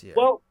Milhoff this year.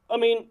 Well, I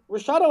mean,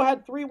 Rashado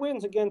had 3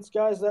 wins against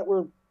guys that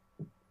were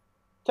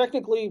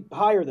technically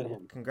higher than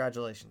him.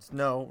 Congratulations.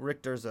 No,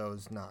 Rick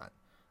Durzo's not.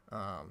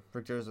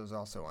 Rick Durzo's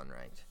also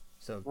unranked.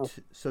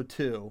 So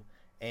 2,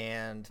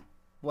 and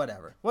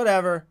whatever.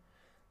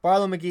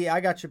 Barlow McGee,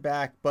 I got your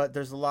back, but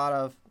there's a lot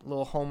of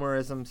little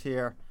homerisms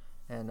here,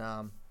 and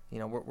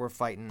we're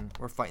fighting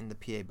the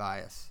PA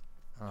bias.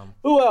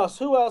 Who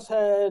else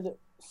had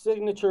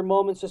signature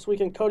moments this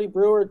weekend? Cody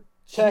Brewer.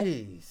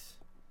 Jeez.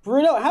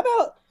 Bruno, how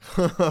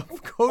about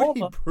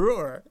Cody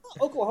Brewer?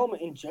 Oklahoma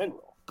in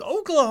general.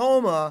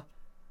 Oklahoma.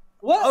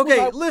 What?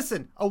 Okay,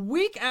 listen. A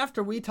week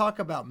after we talk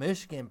about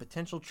Michigan,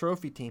 potential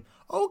trophy team,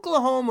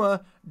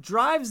 Oklahoma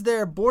drives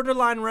their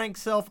borderline ranked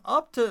self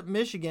up to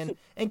Michigan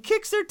and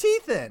kicks their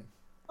teeth in.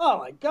 Oh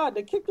my God,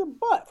 they kicked their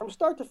butt from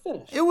start to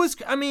finish. It was,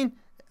 I mean,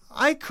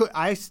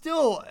 I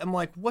still am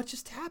like, what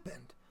just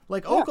happened?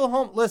 Like, yeah.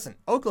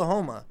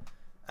 Oklahoma,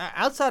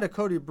 outside of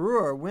Cody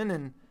Brewer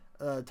winning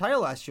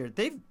title last year,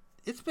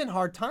 it's been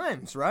hard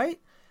times, right?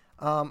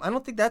 I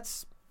don't think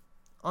that's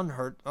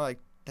unheard. Like,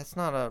 that's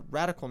not a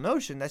radical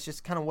notion. That's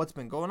just kind of what's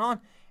been going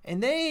on.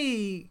 And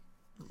they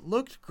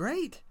looked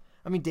great.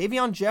 I mean,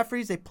 Davion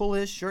Jeffries, they pull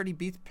his shirt. He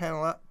beats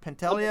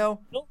Pantelio.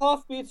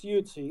 Milhoff beats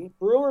Yutzi.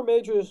 Brewer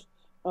majors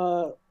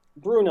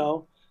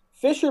Bruno.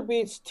 Fisher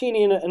beats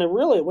Tini in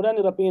what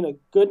ended up being a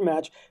good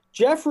match.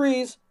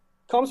 Jeffries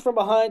comes from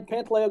behind.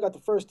 Pantaleo got the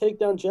first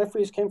takedown.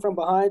 Jeffries came from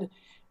behind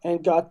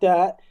and got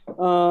that.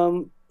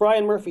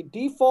 Brian Murphy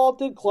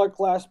defaulted. Clark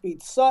Glass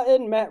beat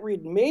Sutton. Matt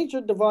Reed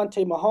majored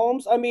Devontae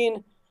Mahomes. I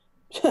mean,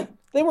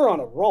 they were on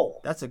a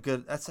roll. That's a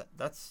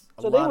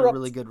lot of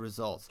really good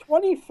results.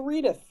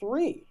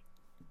 23-3.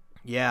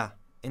 Yeah,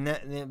 and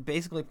that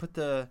basically put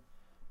the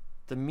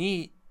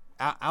meat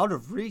out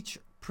of reach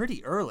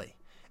pretty early.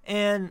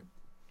 And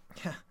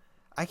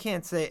I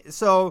can't say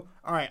so.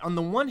 All right, on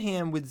the one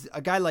hand, with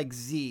a guy like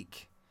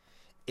Zeke,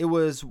 it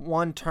was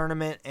one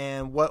tournament,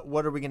 and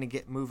what are we going to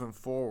get moving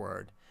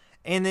forward?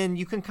 And then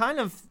you can kind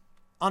of,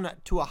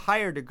 to a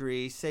higher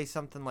degree, say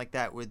something like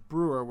that with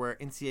Brewer, where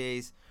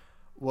NCAAs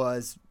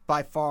was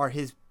by far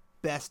his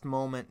best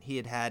moment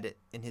he had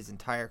in his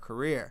entire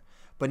career.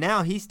 But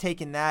now he's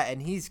taken that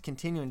and he's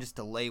continuing just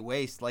to lay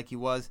waste like he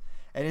was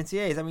at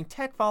NCAAs. I mean,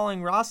 Tech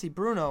following Rossi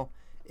Bruno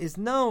is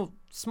no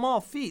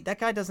small feat. That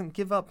guy doesn't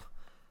give up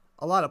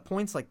a lot of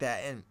points like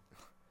that. And,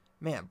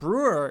 man,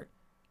 Brewer,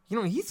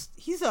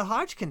 he's a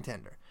Hodge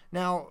contender.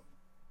 Now,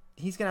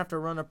 he's gonna have to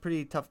run a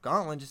pretty tough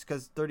gauntlet just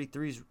because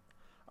 33 is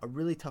a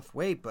really tough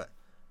weight. But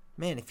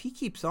man, if he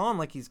keeps on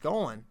like he's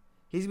going,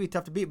 he's gonna be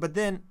tough to beat. But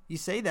then you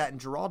say that, and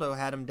Geraldo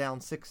had him down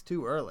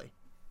 6-2 early.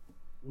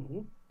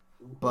 Mm-hmm.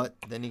 But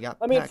then he got.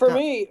 I mean, for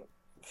me,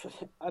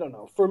 I don't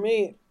know. For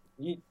me,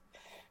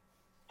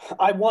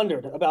 I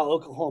wondered about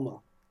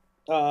Oklahoma.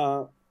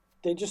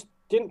 They just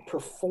didn't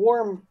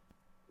perform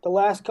the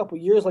last couple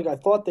years like I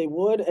thought they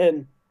would,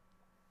 and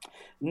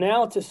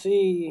now to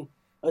see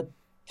a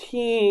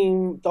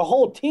team, the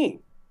whole team,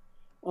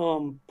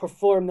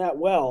 perform that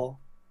well,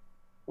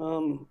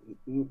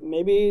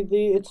 maybe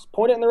it's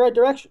pointed in the right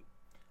direction.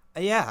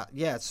 Yeah,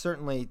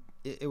 certainly.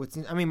 It would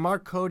seem. I mean,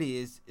 Mark Cody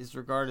is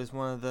regarded as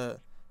one of the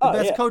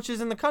best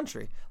coaches in the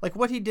country. Like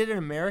what he did in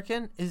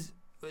American is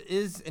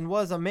and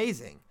was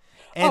amazing.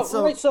 And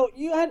so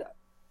you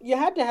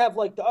had to have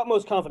like the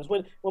utmost confidence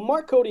when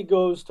Mark Cody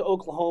goes to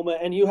Oklahoma,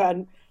 and you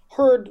had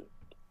heard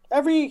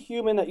every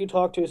human that you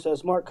talk to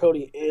says Mark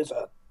Cody is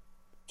a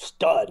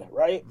stud,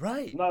 right?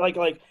 Right. Not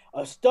like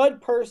a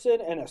stud person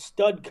and a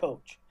stud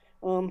coach.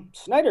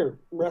 Snyder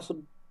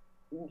wrestled,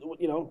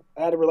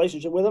 had a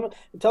relationship with him.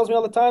 He tells me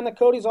all the time that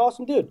Cody's an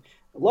awesome dude.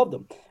 I loved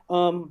him.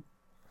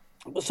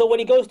 So when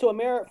he goes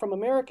to from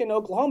American to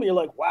Oklahoma, you're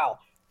like, wow,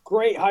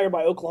 great hire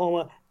by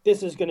Oklahoma.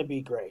 This is going to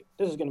be great.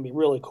 This is going to be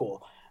really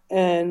cool.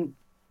 And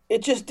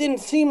it just didn't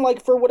seem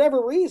like, for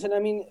whatever reason, I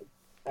mean,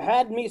 it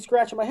had me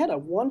scratching my head. I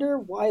wonder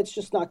why it's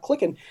just not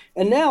clicking.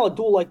 And now a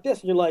duel like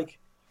this, and you're like,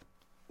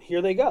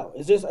 here they go.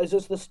 Is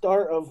this the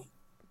start of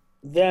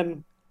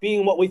them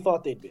being what we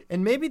thought they'd be?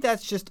 And maybe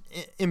that's just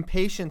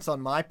impatience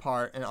on my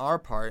part and our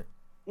part.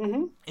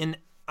 Mm-hmm. And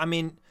I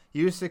mean,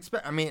 you just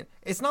expect. I mean,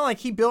 it's not like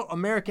he built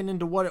American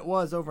into what it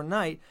was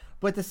overnight.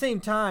 But at the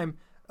same time,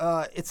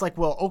 it's like,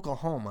 well,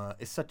 Oklahoma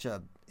is such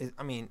a.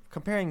 I mean,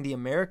 comparing the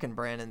American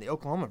brand and the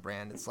Oklahoma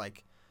brand, it's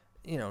like,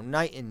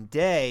 night and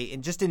day,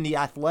 and just in the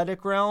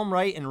athletic realm,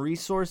 right, and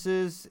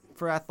resources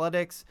for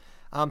athletics.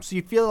 So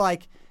you feel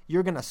like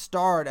you're going to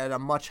start at a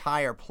much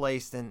higher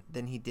place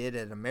than he did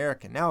at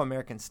American. Now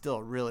American's still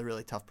a really,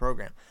 really tough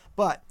program.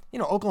 But,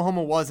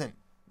 Oklahoma wasn't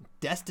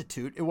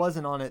destitute. It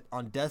wasn't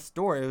on death's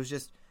door. It was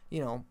just,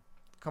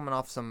 coming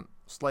off some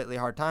slightly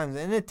hard times.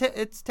 And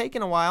it's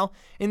taken a while.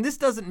 And this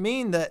doesn't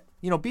mean that,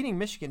 beating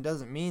Michigan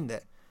doesn't mean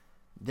that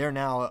they're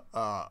now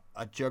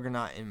a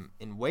juggernaut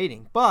in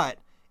waiting. But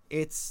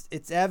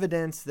it's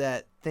evidence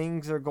that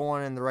things are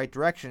going in the right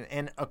direction.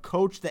 And a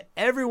coach that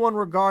everyone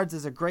regards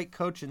as a great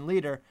coach and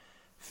leader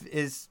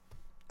is,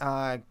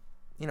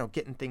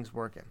 getting things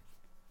working.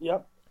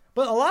 Yep.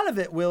 But a lot of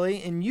it,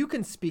 Willie, and you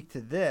can speak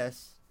to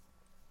this,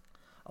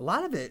 a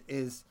lot of it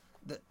is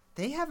that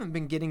they haven't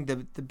been getting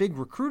the big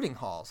recruiting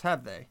hauls,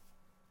 have they?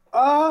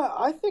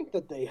 I think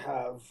that they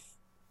have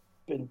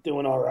been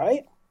doing all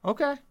right.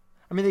 Okay.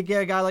 I mean, they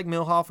get a guy like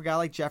Milhoff, a guy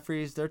like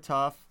Jeffries. They're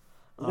tough.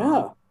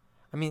 Yeah.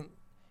 I mean,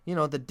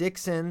 the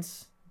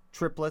Dixons,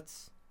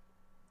 triplets.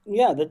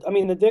 Yeah,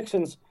 the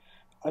Dixons,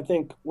 I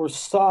think, were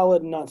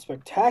solid, not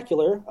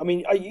spectacular. I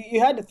mean, you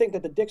had to think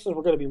that the Dixons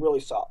were going to be really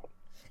solid.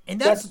 And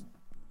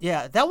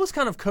that was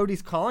kind of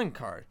Cody's calling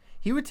card.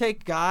 He would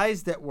take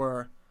guys that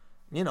were,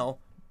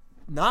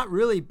 not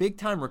really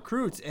big-time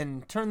recruits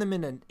and turn them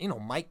into,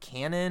 Mike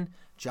Cannon,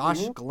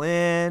 Josh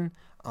Glenn,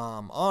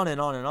 on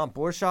and on and on,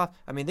 Borshoff.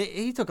 I mean,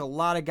 he took a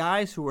lot of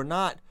guys who were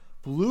not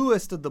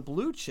bluest of the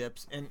blue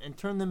chips and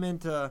turned them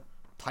into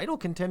title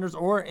contenders,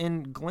 or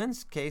in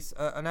Glenn's case,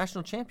 a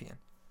national champion.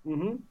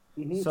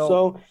 Mm-hmm. Mm-hmm.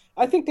 So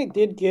I think they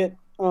did get.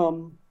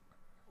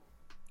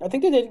 I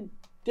think they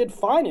did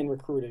fine in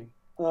recruiting.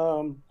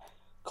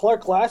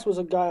 Clark Glass was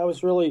a guy I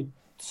was really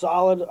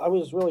solid. I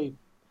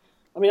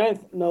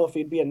didn't know if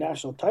he'd be a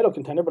national title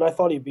contender, but I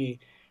thought he'd be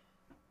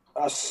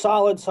a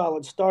solid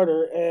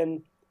starter.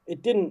 And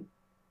it didn't.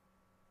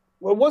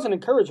 Well, it wasn't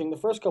encouraging the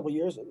first couple of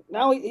years.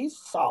 Now he's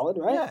solid,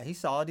 right? Yeah, he's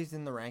solid. He's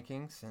in the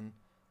rankings, and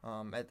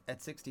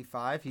at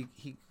 65,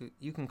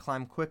 you can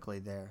climb quickly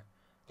there.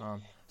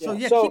 So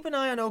keep an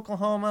eye on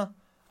Oklahoma.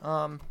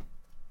 And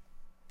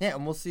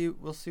we'll see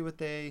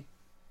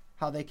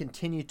how they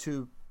continue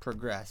to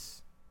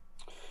progress.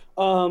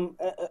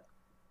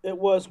 It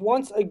was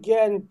once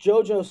again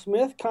JoJo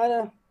Smith kind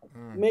of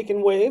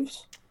making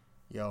waves.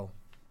 Yo,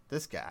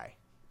 this guy,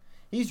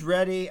 he's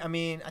ready. I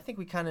mean, I think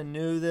we kind of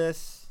knew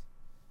this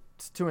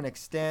to an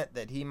extent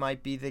that he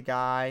might be the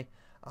guy.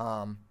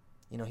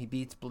 He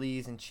beats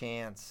Blees and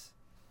Chance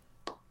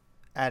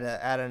at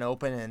an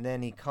open, and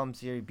then he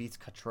comes here. He beats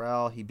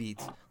Cottrell. He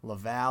beats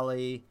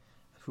LaValle,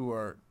 who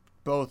are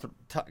both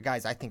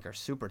guys I think are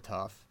super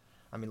tough.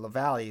 I mean,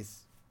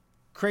 LaValle's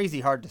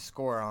crazy hard to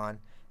score on,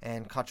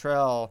 and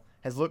Cottrell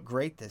has looked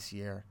great this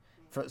year.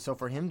 So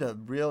for him to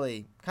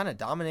really kind of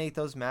dominate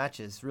those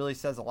matches really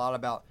says a lot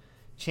about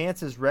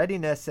Chance's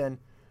readiness. And,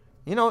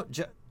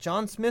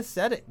 John Smith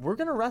said it. We're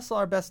going to wrestle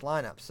our best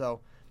lineup.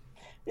 So,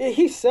 yeah,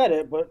 he said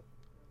it, but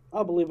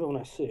I'll believe it when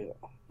I see it.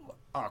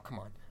 Oh, come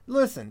on.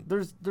 Listen,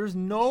 there's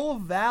no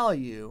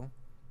value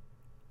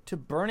to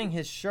burning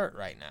his shirt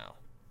right now.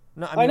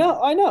 No, I know.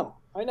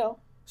 I know.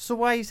 So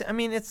why?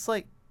 It's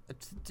like,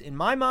 in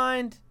my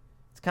mind,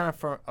 it's kind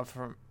of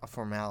a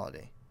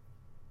formality,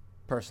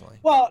 personally.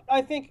 Well,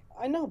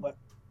 I know, but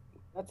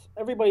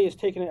everybody is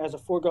taking it as a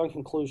foregone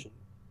conclusion,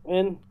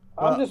 and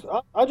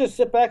Well, I'll just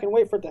sit back and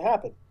wait for it to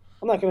happen.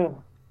 I'm not gonna.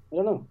 I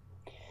don't know.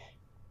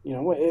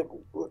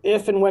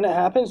 If and when it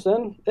happens,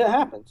 then it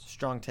happens.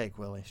 strong take,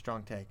 Willie.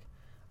 Strong take.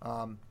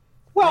 Um,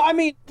 Well, I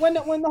mean, when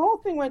the whole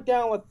thing went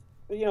down with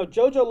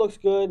JoJo looks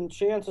good and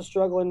Chance is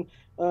struggling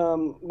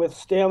with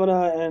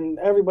stamina, and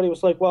everybody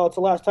was like, "Well, it's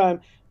the last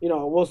time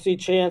we'll see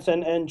Chance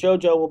and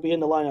JoJo will be in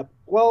the lineup."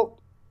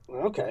 Well,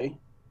 okay,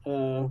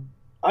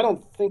 I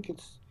don't think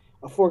it's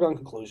a foregone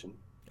conclusion.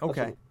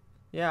 okay.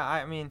 Yeah,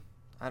 I mean,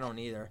 I don't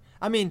either.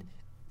 I mean,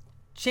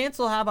 Chance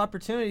will have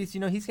opportunities.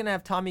 He's going to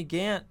have Tommy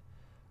Gant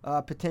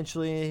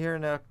potentially here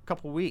in a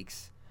couple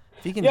weeks.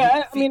 If he can.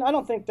 Yeah, I mean, I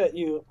don't think that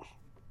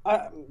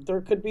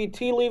there could be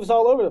tea leaves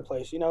all over the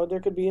place. There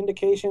could be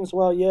indications.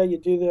 Well, yeah, you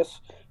do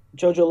this.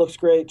 JoJo looks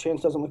great.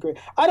 Chance doesn't look great.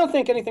 I don't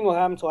think anything will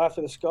happen until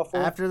after the scuffle.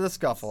 After the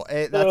scuffle,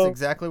 that's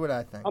exactly what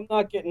I think. I'm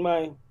not getting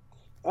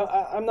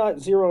I'm not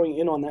zeroing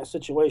in on that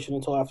situation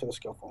until after the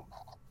scuffle.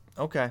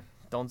 Okay,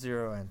 don't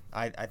zero in.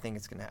 I think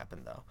it's gonna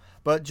happen though.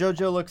 But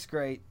JoJo looks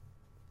great,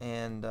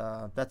 and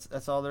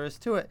that's all there is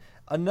to it.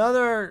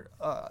 Another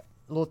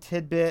little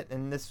tidbit,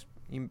 and this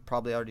you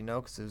probably already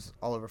know because it was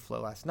all over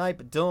Flow last night.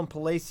 But Dylan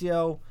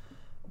Palacio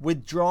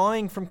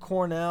withdrawing from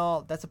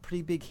Cornell. That's a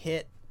pretty big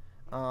hit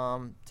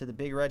to the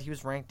Big Red. He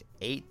was ranked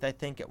 8th, I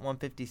think, at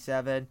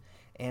 157.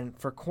 And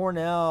for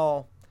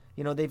Cornell,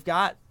 they've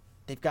got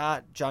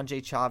John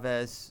J.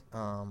 Chavez,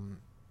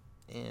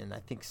 and I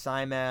think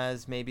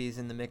Simaz maybe is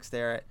in the mix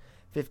there at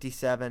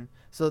 57.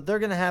 So they're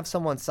going to have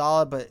someone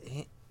solid, but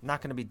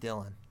not going to be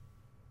Dylan.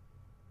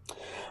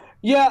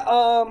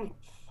 Yeah,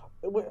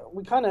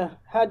 we kind of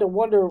had to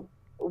wonder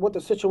what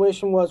the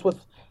situation was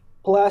with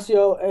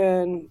Palacio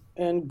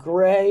and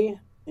Gray,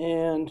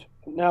 and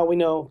now we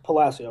know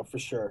Palacio for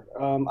sure.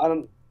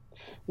 I'm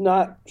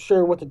not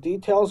sure what the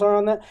details are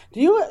on that. Do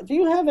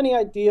you have any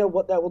idea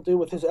what that will do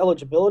with his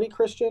eligibility,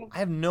 Christian? I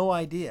have no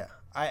idea.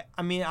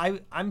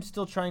 I'm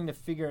still trying to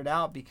figure it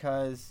out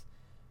because,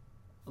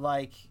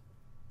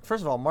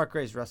 first of all, Mark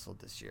Gray's wrestled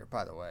this year,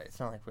 by the way. It's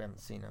not like we haven't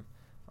seen him.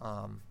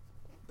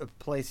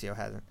 Palacio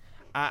hasn't.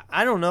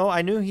 I don't know.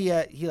 I knew he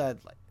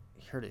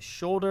hurt his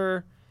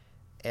shoulder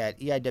at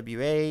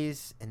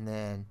EIWAs, and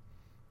then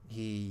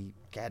he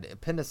got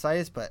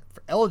appendicitis. But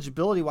for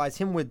eligibility wise,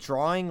 him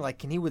withdrawing,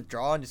 can he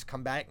withdraw and just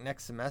come back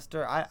next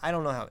semester? I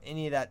don't know how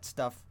any of that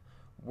stuff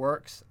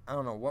works. I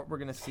don't know what we're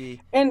gonna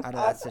see out of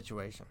that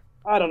situation.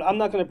 I don't know. I'm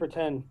not going to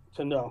pretend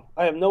to know.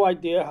 I have no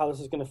idea how this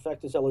is going to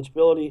affect his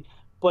eligibility.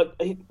 But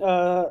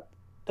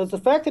does the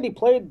fact that he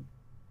played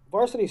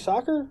varsity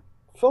soccer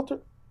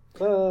filter?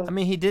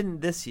 He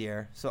didn't this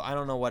year, so I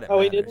don't know what it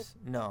matters. He didn't?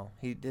 No,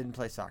 he didn't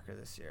play soccer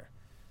this year.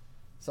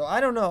 So I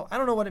don't know. I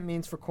don't know what it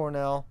means for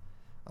Cornell.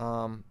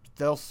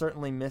 They'll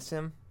certainly miss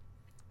him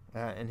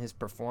in his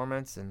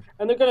performance, and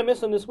they're going to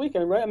miss him this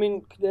weekend, right? I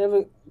mean, they have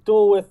a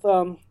duel with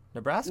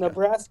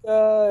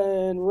Nebraska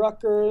and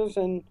Rutgers,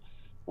 and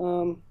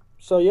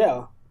so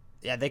yeah.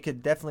 Yeah, they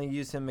could definitely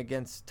use him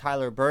against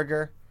Tyler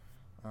Berger,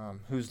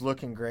 who's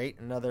looking great,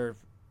 another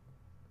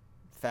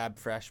fab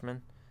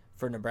freshman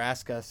for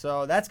Nebraska.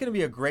 So that's going to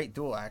be a great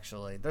duel,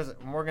 actually.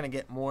 We're going to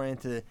get more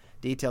into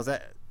details.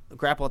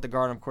 Grapple at the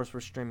Garden, of course, we're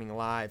streaming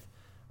live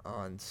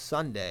on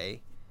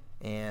Sunday.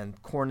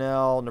 And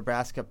Cornell,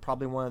 Nebraska,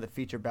 probably one of the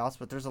feature bouts,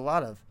 but there's a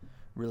lot of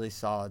really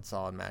solid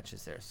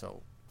matches there.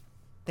 So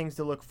things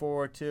to look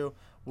forward to.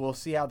 We'll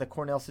see how the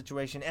Cornell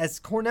situation, as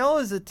Cornell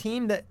is a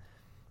team that,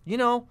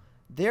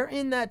 they're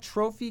in that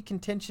trophy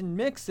contention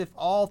mix if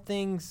all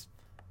things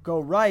go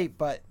right,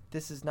 but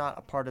this is not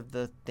a part of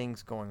the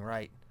things going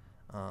right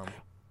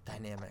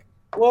dynamic.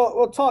 Well,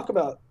 we'll talk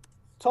about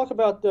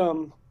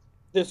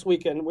this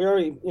weekend. We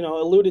already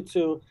alluded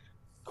to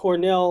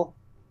Cornell,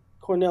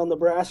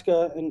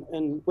 Nebraska,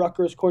 and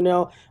Rutgers,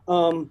 Cornell.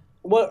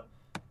 What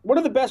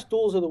are the best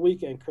duels of the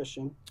weekend,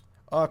 Christian?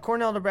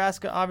 Cornell,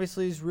 Nebraska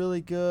obviously is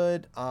really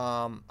good.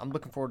 I'm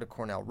looking forward to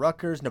Cornell,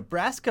 Rutgers,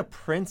 Nebraska,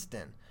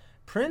 Princeton.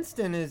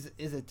 Princeton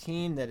is a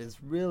team that is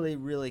really,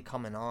 really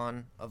coming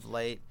on of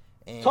late.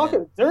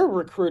 And their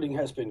recruiting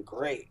has been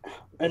great,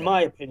 in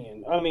my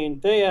opinion. I mean,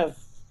 they have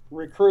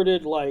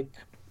recruited like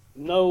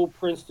no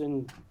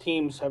Princeton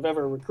teams have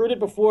ever recruited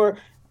before.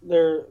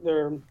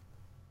 They're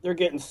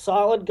getting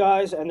solid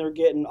guys, and they're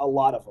getting a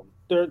lot of them.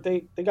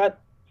 They got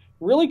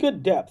really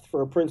good depth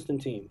for a Princeton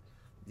team.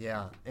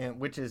 Yeah, and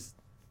which is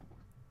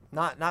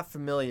not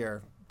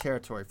familiar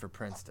territory for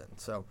Princeton.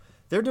 So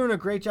they're doing a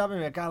great job. I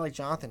mean, a guy like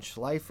Jonathan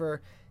Schleifer,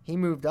 he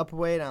moved up a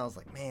weight, and I was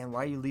like, man,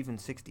 why are you leaving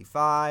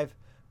 65?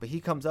 But he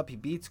comes up, he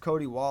beats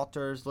Cody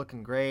Walters,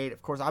 looking great.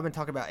 Of course, I've been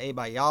talking about Abe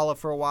Ayala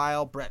for a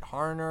while. Brett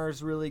Harner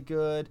is really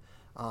good.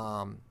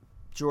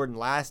 Jordan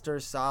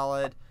Laster's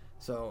solid.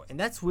 So, and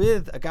that's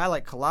with a guy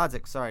like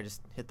Kolodzik. Sorry, I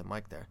just hit the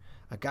mic there.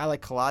 A guy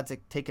like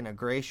Kolodzik taking a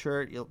gray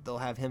shirt, they'll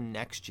have him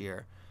next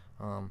year.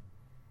 And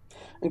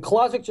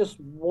Kolodzik just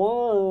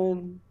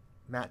won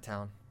Matt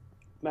Town.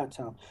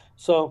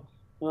 So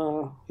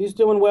he's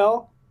doing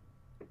well.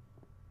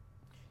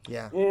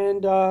 Yeah.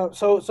 And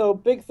so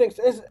big things.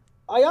 Is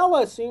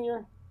Ayala a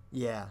senior?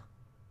 Yeah.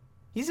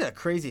 He's a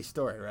crazy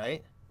story,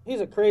 right?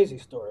 He's a crazy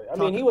story. I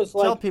mean, he was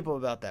Tell like people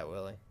about that,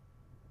 Willie.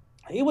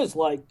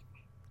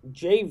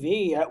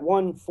 JV at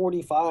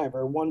 145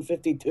 or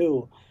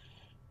 152,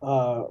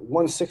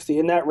 160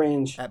 in that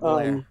range. At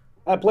Blair.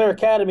 At Blair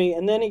Academy,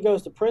 and then he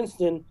goes to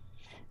Princeton,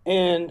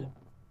 and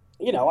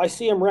I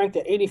see him ranked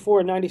at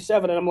 84 and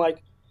 97, and I'm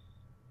like,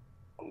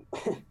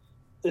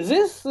 is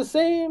this the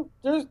same?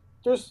 There's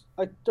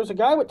a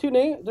guy with two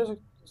names.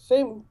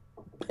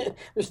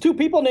 There's two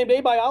people named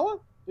Abe Ayala,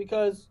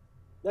 because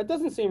that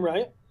doesn't seem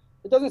right.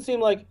 It doesn't seem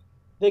like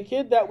the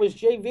kid that was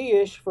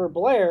JV-ish for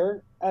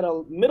Blair at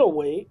a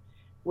middleweight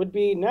would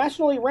be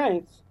nationally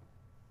ranked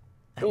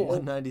at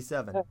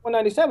 197. At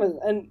 197,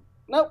 and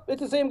no,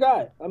 it's the same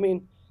guy. I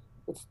mean,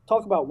 let's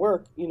talk about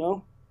work.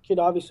 Kid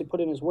obviously put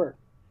in his work.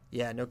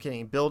 Yeah, no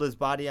kidding. Build his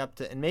body up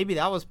and maybe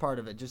that was part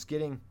of it, just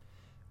getting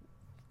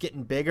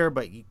bigger,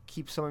 but you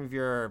keep some of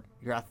your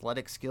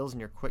athletic skills and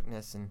your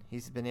quickness, and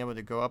he's been able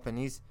to go up, and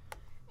he's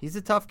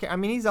a tough kid. I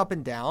mean, he's up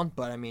and down,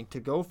 but I mean, to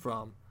go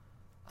from,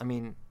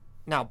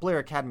 now Blair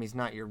Academy's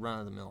not your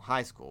run-of-the-mill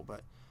high school,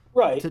 but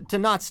right to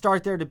not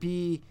start there to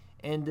be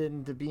in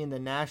the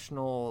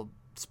national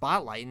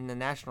spotlight and the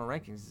national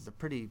rankings is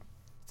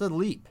it's a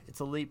leap. It's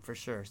a leap for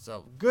sure.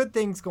 So good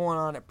things going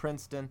on at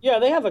Princeton. Yeah,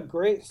 they have a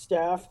great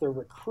staff. They're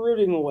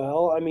recruiting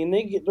well. I mean,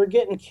 they're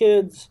getting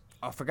kids.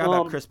 I forgot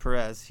about Chris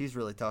Perez. He's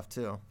really tough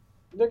too.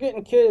 They're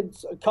getting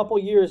kids a couple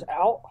years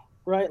out,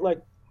 right?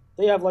 Like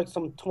they have like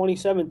some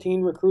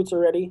 2017 recruits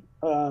already.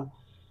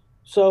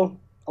 So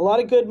a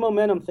lot of good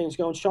momentum things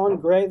going. Sean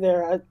Gray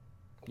there.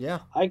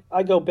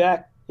 I go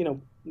back.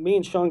 Me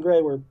and Sean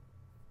Gray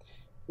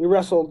we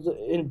wrestled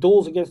in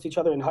duels against each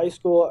other in high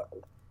school.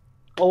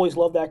 Always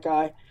loved that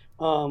guy.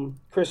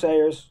 Chris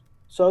Ayers.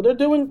 So they're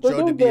doing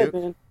good,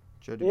 man.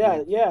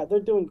 Yeah, they're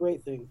doing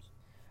great things.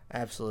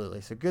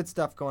 Absolutely. So good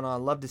stuff going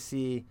on. Love to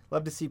see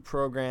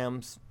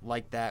programs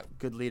like that.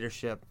 Good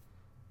leadership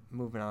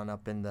moving on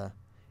up in the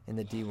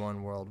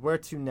D1 world. Where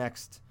to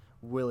next,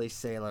 Willie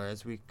Saylor,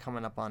 as we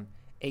coming up on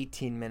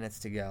 18 minutes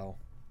to go?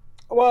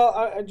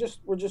 Well,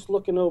 we're just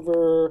looking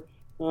over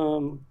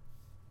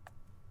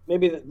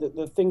maybe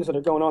the things that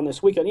are going on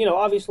this weekend.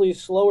 Obviously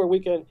slower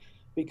weekend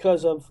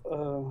because of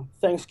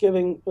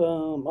Thanksgiving.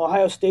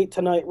 Ohio State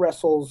tonight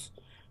wrestles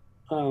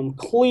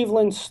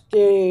Cleveland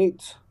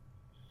State.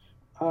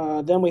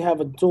 Then we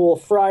have a duel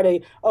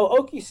Friday.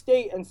 Okie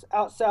State and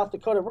out South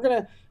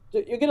Dakota.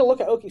 You're gonna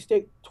look at Okie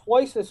State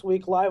twice this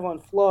week live on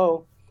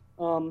Flow.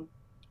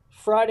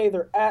 Friday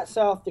they're at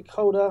South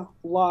Dakota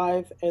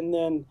live, and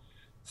then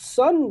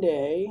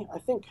Sunday I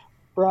think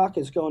Brock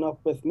is going up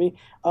with me.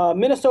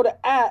 Minnesota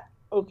at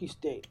Okie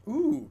State.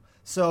 Ooh,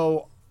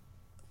 so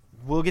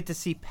we'll get to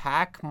see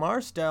Pack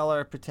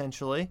Marsteller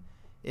potentially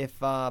if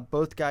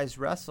both guys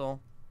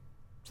wrestle.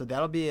 So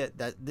that'll be it.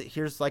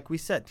 Here's, like we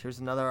said, here's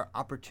another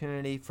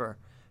opportunity for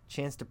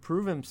chance to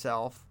prove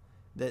himself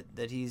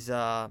that he's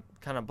kind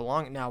of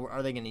belonging. Now,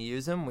 are they going to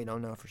use him? We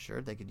don't know for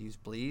sure. They could use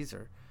Blees,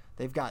 or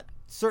they've got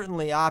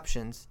certainly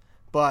options.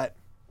 But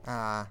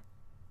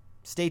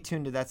stay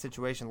tuned to that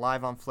situation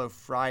live on Flow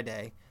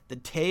Friday, the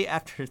day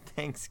after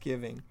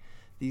Thanksgiving.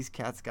 These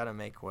cats got to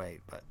make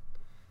weight, but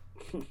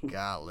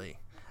golly.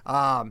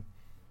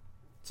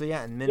 So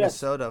yeah, in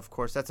Minnesota, of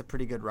course, that's a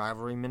pretty good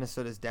rivalry.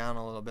 Minnesota's down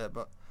a little bit,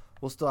 but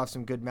we'll still have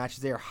some good matches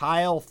there.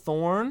 Heil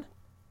Thorn,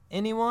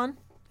 anyone?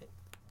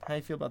 How do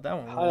you feel about that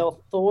one?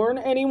 Heil Thorn,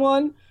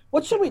 anyone?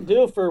 What should we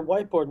do for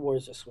Whiteboard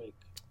Wars this week?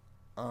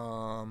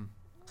 I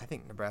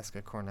think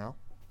Nebraska Cornell.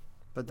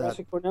 But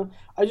Nebraska Cornell.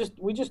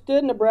 We just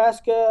did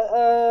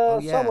Nebraska.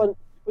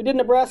 We did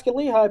Nebraska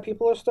Lehigh.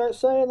 People are start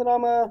saying that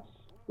I'm a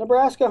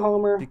Nebraska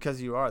homer.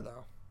 Because you are,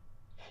 though.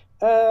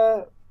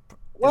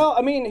 Well,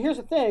 I mean, here's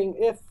the thing.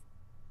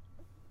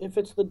 If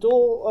it's the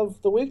duel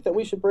of the week that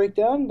we should break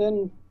down,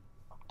 then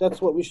that's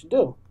what we should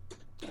do.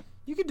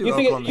 You could do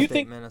Oklahoma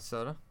State,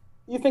 Minnesota.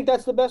 You think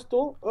that's the best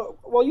duel?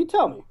 Well, you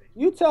tell me.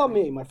 You tell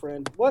me, my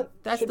friend. What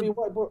should be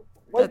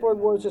Whiteboard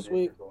Wars this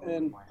week,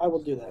 and I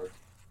will do that.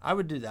 I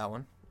would do that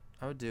one.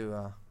 I would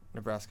do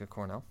Nebraska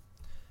Cornell.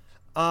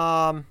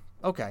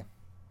 Okay.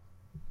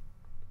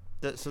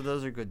 So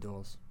those are good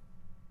duels.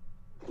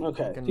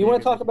 Okay. Do you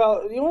want to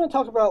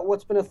talk about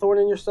what's been a thorn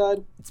in your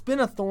side? It's been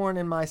a thorn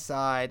in my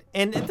side,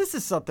 and this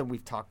is something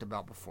we've talked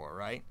about before,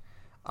 right?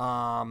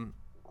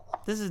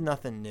 This is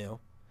nothing new,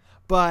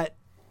 but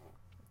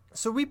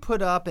so we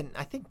put up, and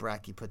I think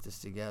Bracky put this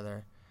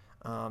together.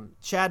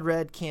 Chad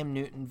Red, Cam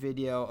Newton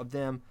video of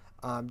them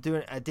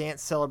doing a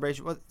dance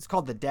celebration. It's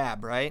called the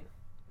Dab, right?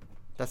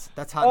 That's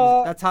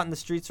hot. That's hot in the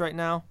streets right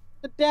now.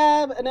 The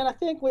Dab, and then I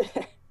think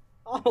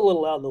I'm a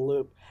little out of the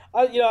loop.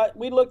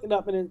 We looked it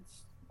up, and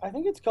I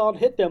think it's called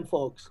Hit Them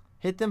Folks.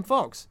 Hit Them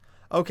Folks.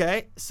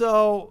 Okay,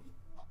 so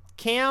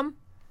Cam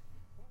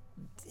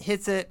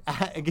hits it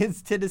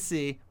against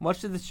Tennessee,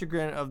 much to the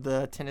chagrin of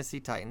the Tennessee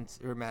Titans,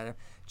 who are mad at him.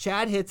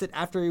 Chad hits it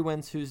after he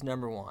wins Who's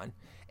Number One.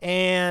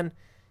 And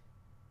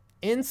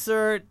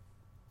insert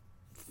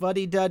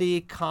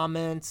fuddy-duddy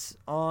comments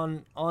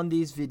on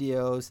these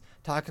videos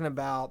talking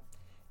about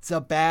it's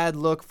a bad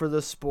look for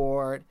the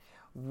sport.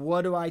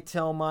 What do I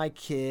tell my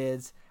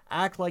kids?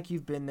 Act like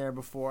you've been there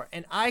before.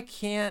 And I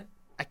can't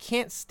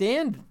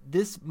stand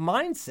this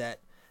mindset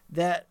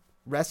that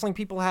wrestling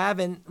people have,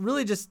 and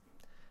really just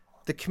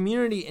the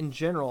community in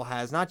general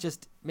has, not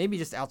just maybe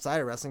just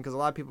outside of wrestling, because a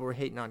lot of people were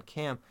hating on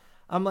Cam.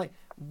 I'm like,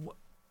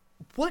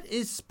 what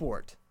is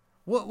sport?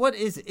 What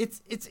is it?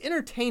 It's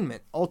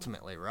entertainment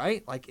ultimately,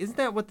 right? Like, isn't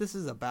that what this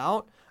is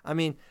about? I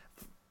mean,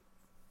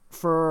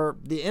 for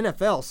the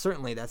NFL,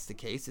 certainly that's the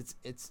case.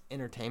 It's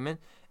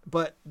entertainment,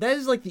 but that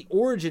is like the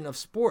origin of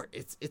sport.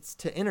 It's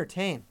to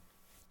entertain.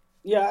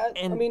 Yeah,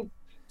 I mean,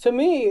 to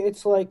me,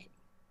 it's like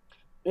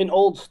an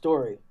old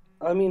story.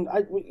 I mean,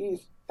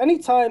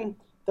 anytime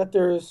that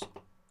there's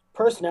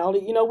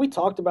personality, we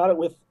talked about it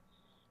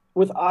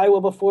with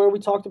Iowa before. We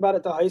talked about it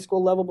at the high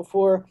school level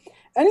before.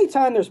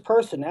 Anytime there's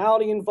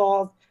personality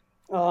involved,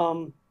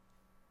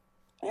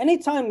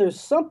 anytime there's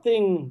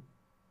something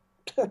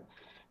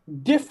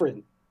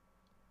different,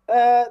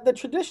 the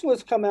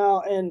traditionalists come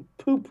out and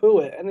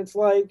poo-poo it, and it's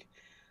like,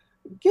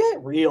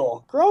 get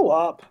real, grow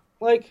up,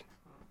 like,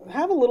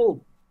 have a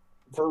little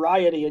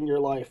variety in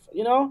your life,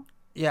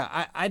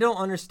 Yeah, I don't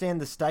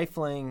understand the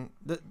stifling.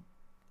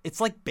 It's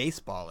like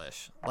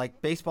baseball-ish.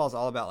 Like, baseball is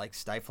all about like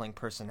stifling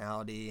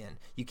personality, and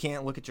you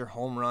can't look at your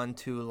home run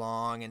too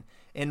long. And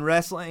in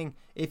wrestling,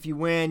 if you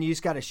win, you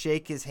just got to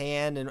shake his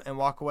hand and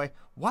walk away.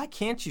 Why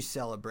can't you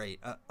celebrate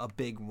a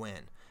big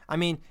win? I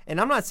mean, and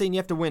I'm not saying you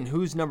have to win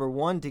who's number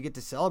one to get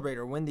to celebrate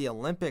or win the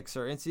Olympics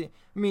or NCAA.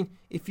 I mean,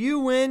 if you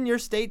win your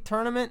state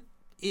tournament,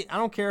 I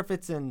don't care if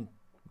it's in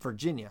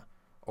Virginia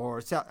or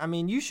South. I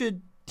mean, you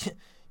should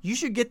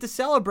get to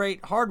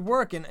celebrate hard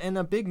work and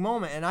a big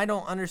moment. And I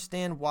don't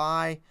understand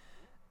why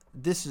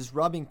this is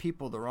rubbing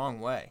people the wrong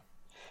way.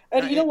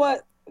 And you know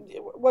what?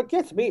 What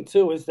gets me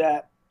too is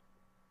that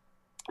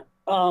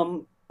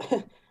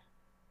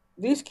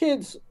these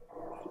kids,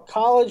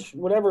 college,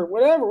 whatever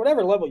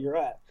level you're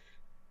at,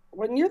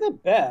 when you're the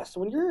best,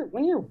 when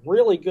you're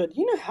really good,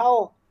 you know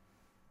how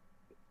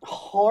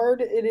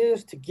hard it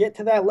is to get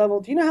to that level?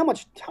 Do you know how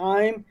much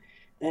time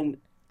and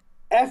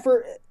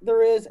effort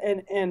there is?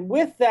 And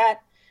with that,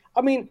 I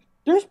mean,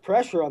 there's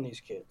pressure on these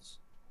kids,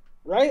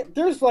 right?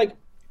 There's like,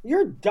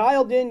 you're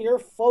dialed in, you're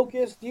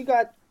focused, you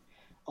got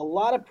a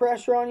lot of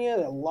pressure on you,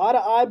 a lot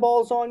of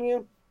eyeballs on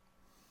you,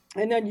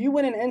 and then you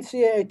win an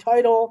NCAA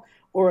title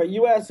or a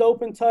U.S.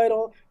 Open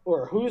title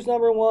or Who's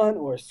Number One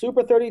or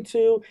Super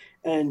 32,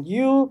 and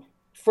you,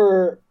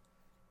 for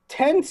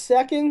 10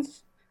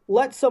 seconds,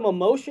 let some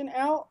emotion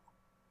out,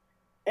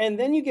 and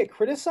then you get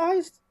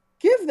criticized.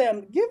 Give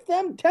them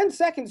 10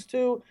 seconds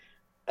to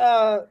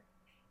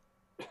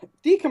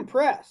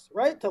decompress,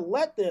 right? To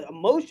let the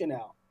emotion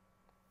out.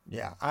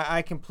 Yeah,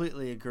 I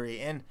completely agree.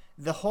 And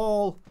the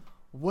whole,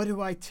 what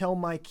do I tell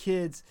my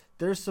kids?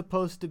 They're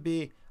supposed to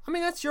be, I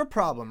mean, that's your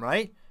problem,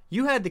 right?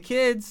 You had the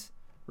kids,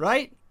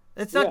 right?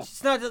 It's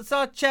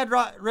not Chad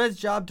Red's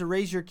job to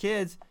raise your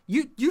kids.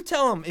 You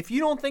tell them, if you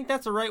don't think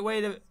that's the right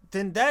way to,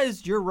 then that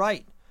is your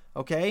right,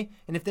 okay?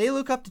 And if they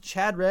look up to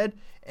Chad Red,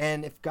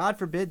 and if God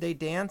forbid they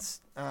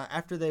dance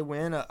after they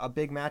win a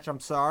big match, I'm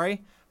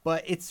sorry,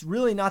 but it's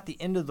really not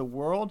the end of the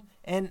world.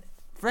 And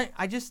Frank,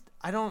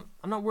 I'm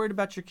not worried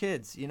about your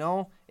kids.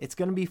 It's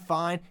gonna be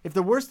fine. If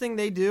the worst thing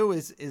they do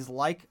is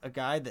like a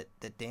guy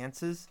that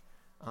dances,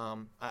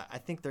 I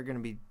think they're gonna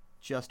be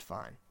just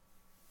fine.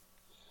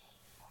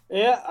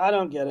 Yeah, I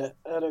don't get it.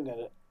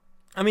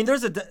 I mean,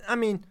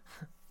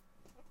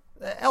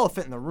 the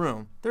elephant in the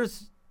room.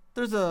 There's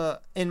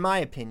in my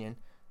opinion,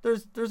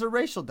 there's a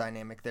racial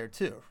dynamic there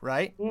too,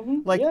 right?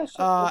 Mm-hmm. Like, yes,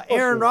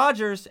 Aaron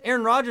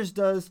Rodgers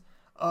does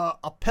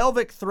a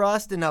pelvic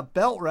thrust and a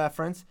belt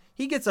reference.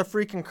 He gets a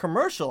freaking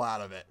commercial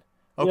out of it.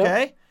 Okay,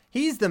 yep.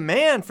 He's the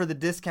man for the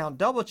discount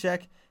double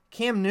check.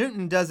 Cam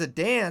Newton does a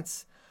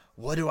dance.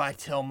 What do I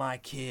tell my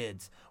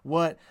kids?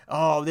 What?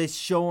 Oh, they're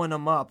showing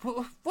them up.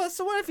 What?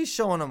 So what if he's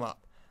showing them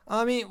up?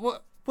 I mean,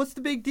 what's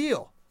the big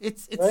deal?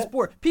 It's right.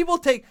 Sport. People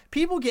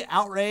get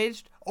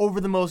outraged over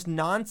the most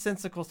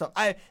nonsensical stuff.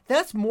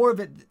 That's more of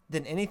it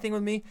than anything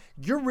with me.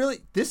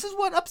 This is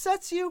what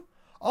upsets you?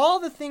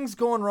 All the things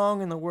going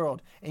wrong in the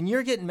world, and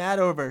you're getting mad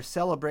over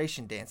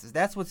celebration dances.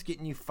 That's what's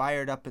getting you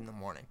fired up in the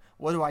morning.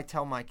 What do I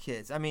tell my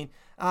kids? I mean,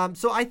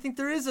 so I think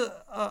there is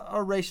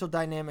a racial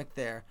dynamic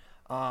there.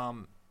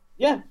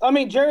 Yeah, I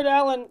mean, Jared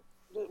Allen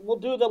will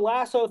do the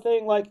lasso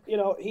thing, like,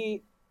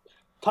 he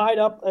tied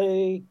up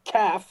a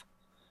calf,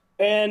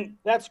 and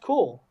that's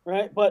cool,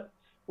 right? But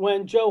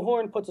when Joe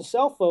Horn puts a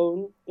cell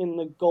phone in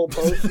the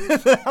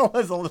goalpost, that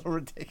was a little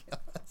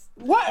ridiculous.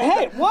 What?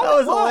 Hey, what? That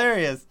was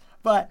hilarious.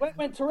 But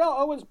when Terrell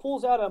Owens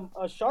pulls out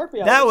a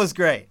Sharpie, that was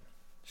great.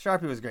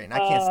 Sharpie was great, and I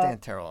can't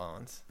stand Terrell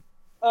Owens.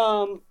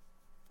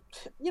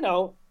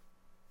 It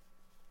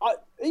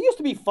used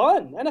to be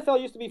fun.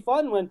 NFL used to be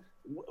fun.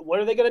 What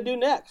are they going to do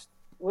next?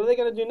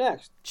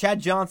 Chad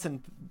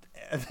Johnson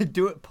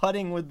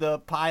putting with the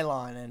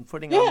pylon and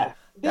putting. Yeah,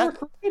 they were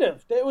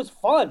creative. It was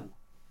fun.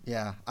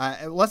 Yeah.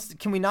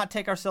 Can we not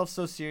take ourselves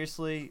so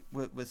seriously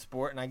with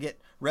sport? And I get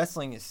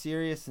wrestling is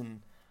serious,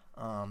 and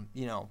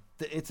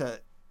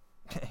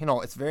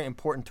it's very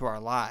important to our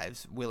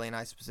lives, Willie and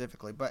I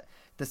specifically. But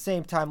at the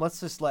same time, let's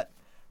just let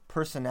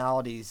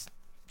personalities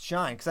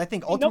shine, because I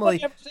think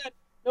ultimately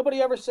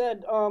nobody ever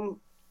said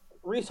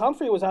Reese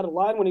Humphrey was out of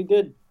line when he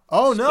did.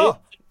 Oh no,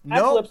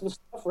 backflips and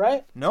stuff,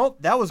 right? Nope,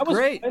 that was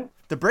great.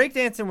 The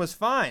breakdancing was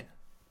fine.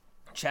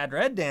 Chad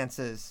Red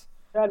dances.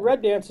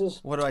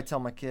 What do I tell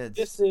my kids?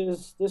 This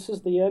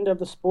is the end of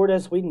the sport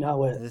as we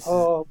know it. This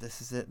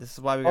is it. This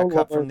is why we got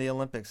cut from the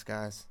Olympics,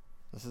 guys.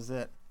 This is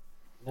it.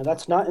 Now,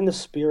 that's not in the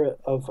spirit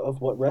of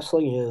what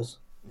wrestling is.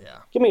 Yeah.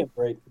 Give me a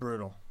break.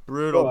 Brutal.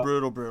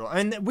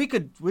 And we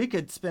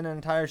could spend an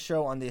entire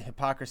show on the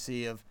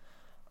hypocrisy of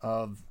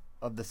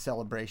the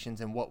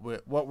celebrations and what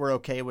we're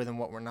okay with and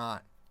what we're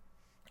not.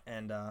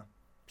 And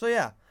so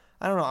yeah,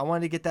 I don't know. I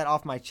wanted to get that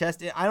off my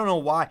chest. I don't know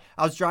why.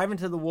 I was driving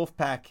to the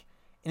Wolfpack,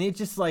 and it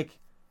just like,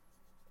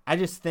 I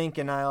just think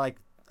and I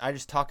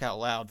just talk out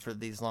loud for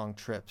these long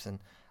trips, and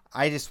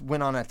I just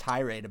went on a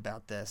tirade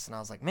about this, and I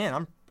was like, man,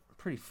 I'm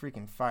pretty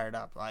freaking fired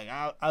up. Like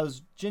I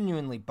was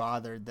genuinely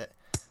bothered that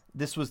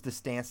this was the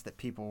stance that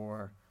people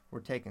were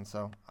taking.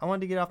 So I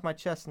wanted to get off my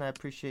chest, and I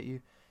appreciate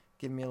you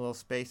giving me a little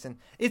space. And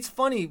it's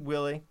funny,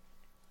 Willie,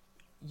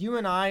 you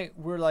and I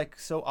were like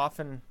so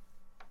often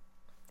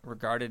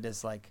regarded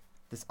as like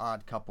this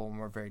odd couple, and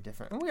we're very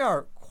different, and we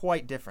are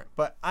quite different.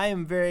 But I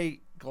am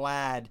very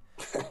glad.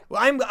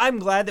 Well, I'm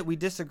glad that we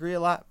disagree a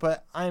lot,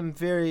 but I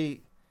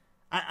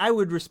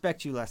would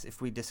respect you less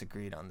if we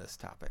disagreed on this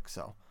topic.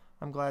 So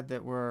I'm glad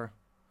that we are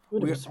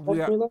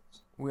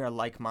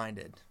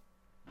like-minded.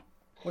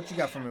 What you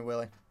got for me,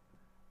 Willie?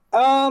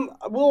 Well,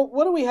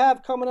 what do we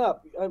have coming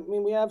up? I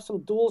mean, we have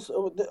some duels.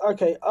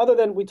 Okay, other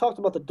than we talked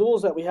about the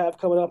duels that we have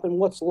coming up and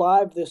what's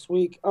live this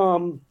week.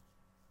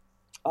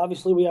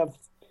 Obviously we have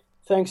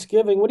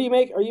Thanksgiving. What do you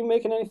make? Are you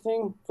making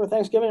anything for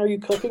Thanksgiving? Are you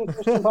cooking,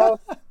 Christian Paul?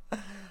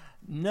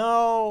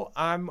 No,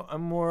 I'm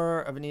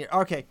more of an eater.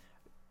 Okay,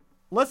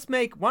 why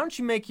don't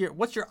you make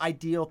what's your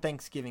ideal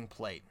Thanksgiving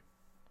plate?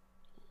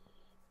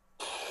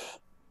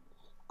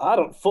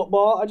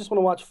 Football. I just want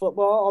to watch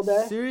football all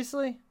day.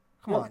 Seriously?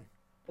 Come on.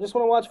 I just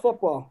want to watch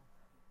football.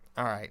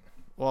 All right.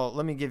 Well,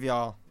 let me give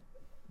y'all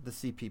the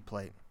CP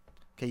plate.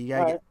 Okay,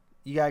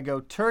 you gotta go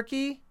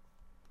turkey,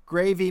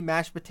 gravy,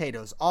 mashed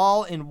potatoes,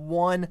 all in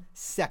one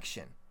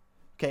section.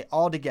 Okay,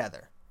 all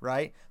together,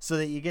 right? So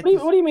that you get.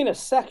 What do you mean a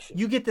section?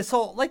 You get this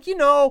whole,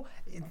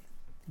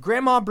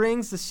 Grandma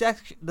brings the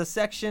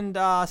sectioned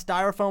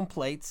styrofoam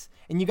plates,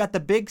 and you got the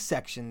big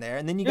section there,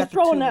 and then you're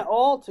throwing that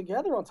all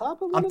together on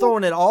top of it. I'm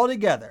throwing it all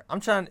together.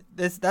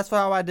 That's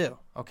how I do.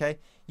 Okay,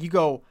 you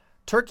go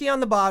turkey on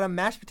the bottom,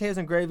 mashed potatoes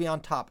and gravy on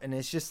top, and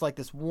it's just like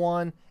this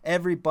one.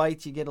 Every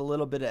bite you get a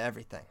little bit of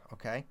everything.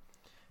 Okay,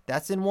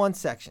 that's in one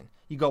section.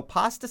 You go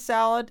pasta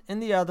salad in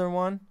the other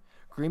one,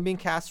 green bean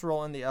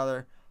casserole in the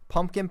other,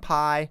 pumpkin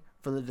pie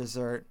for the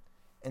dessert,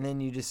 and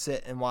then you just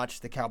sit and watch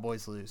the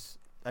Cowboys lose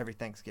every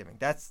Thanksgiving.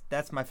 That's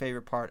my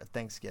favorite part of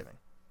Thanksgiving.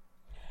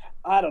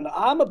 I don't know.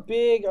 I'm a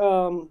big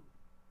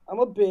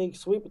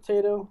sweet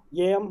potato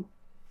yam.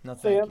 No,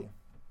 thank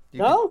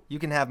you. You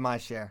can have my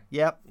share.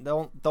 Yep.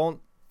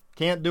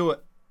 Can't do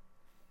it.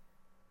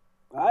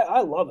 I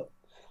love it.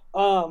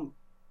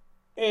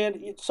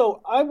 And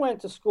so I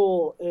went to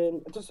school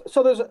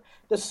so there's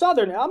the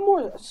Southern. I'm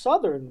more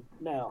Southern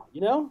now,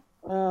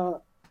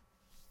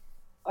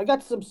 I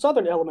got some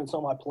Southern elements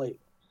on my plate.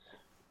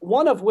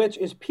 One of which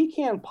is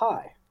pecan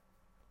pie.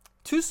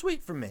 Too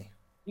sweet for me.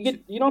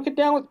 You don't get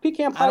down with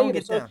pecan pie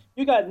either. So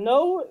you got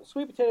no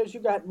sweet potatoes, you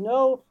got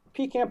no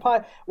pecan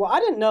pie. Well, I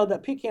didn't know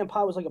that pecan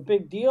pie was like a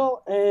big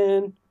deal,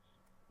 and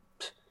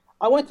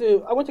I went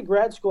to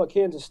grad school at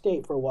Kansas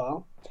State for a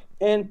while,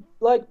 and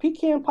like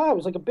pecan pie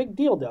was like a big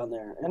deal down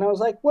there. And I was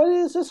like, what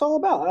is this all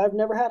about? I've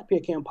never had a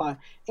pecan pie.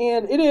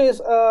 And it is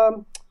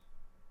a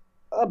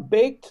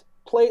baked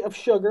plate of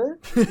sugar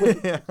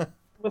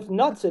with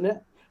nuts in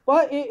it,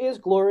 but it is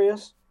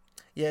glorious.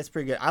 Yeah, it's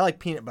pretty good. I like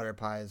peanut butter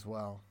pie as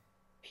well.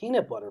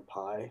 Peanut butter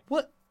pie?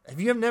 What? Have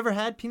you never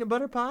had peanut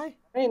butter pie?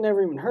 I ain't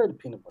never even heard of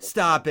peanut butter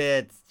Stop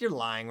it. You're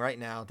lying right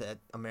now to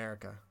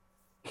America.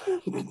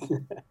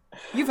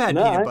 You've had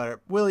peanut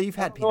butter. Willie, you've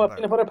had peanut butter.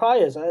 Peanut butter pie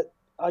is.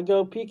 I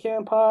go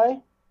pecan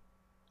pie,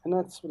 and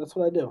that's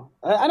what I do.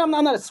 I'm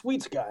not a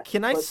sweets guy.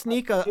 Can I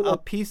sneak a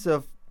piece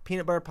of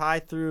peanut butter pie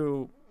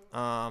through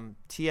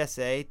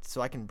TSA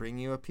so I can bring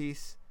you a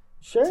piece?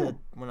 Sure.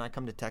 When I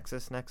come to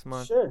Texas next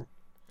month? Sure.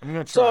 I'm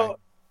going to try.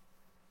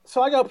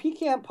 So I go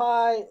pecan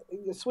pie,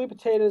 sweet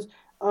potatoes.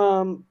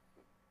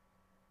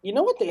 You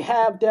know what they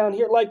have down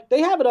here? Like,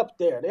 they have it up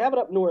there. They have it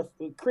up north.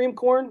 Cream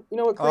corn. You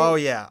know what cream? Oh,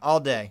 yeah. All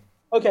day.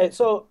 Okay,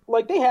 so,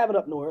 like, they have it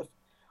up north.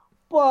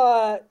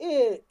 But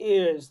it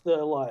is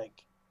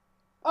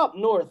up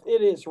north,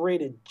 it is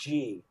rated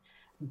G.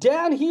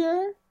 Down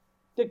here,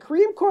 the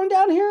cream corn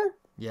down here.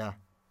 Yeah.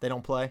 They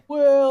don't play?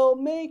 Will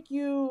make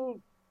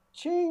you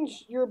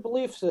change your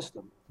belief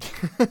system.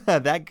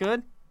 That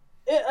good?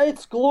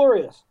 It's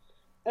glorious.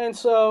 And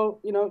so,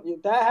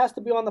 that has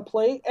to be on the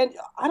plate. And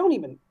I don't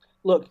even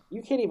look.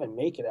 You can't even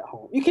make it at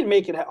home. You can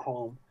make it at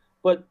home,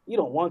 but you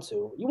don't want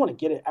to. You want to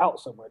get it out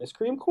somewhere. This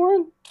cream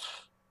corn.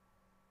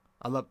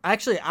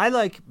 I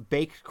like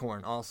baked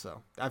corn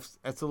also.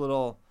 That's a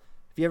little.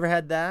 Have you ever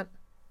had that?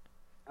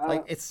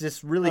 Like it's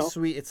just really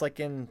sweet. It's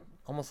like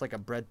almost like a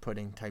bread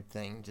pudding type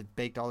thing. Just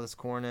baked all this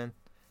corn in.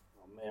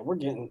 Oh man, we're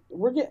getting.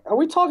 Are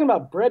we talking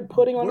about bread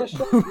pudding on this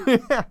show?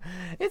 Yeah,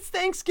 it's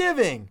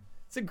Thanksgiving.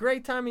 It's a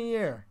great time of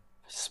year.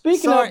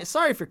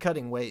 Sorry for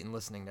cutting weight and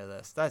listening to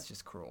this. That's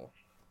just cruel.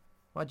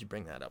 Why'd you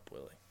bring that up,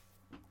 Willie?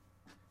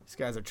 These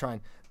guys are trying.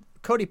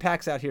 Cody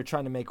Pack's out here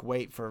trying to make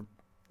weight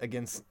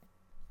against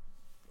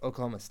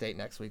Oklahoma State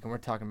next week, and we're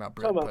talking about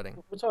bread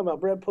pudding. We're talking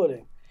about bread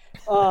pudding.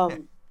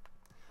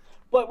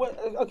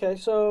 Okay,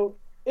 so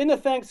in the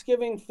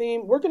Thanksgiving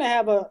theme, we're going to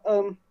have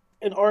an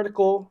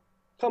article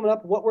coming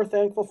up, what we're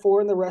thankful for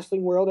in the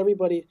wrestling world.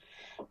 Everybody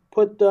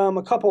put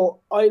a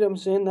couple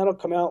items in. That'll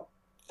come out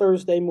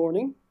Thursday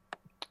morning.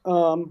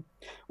 We'll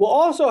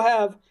also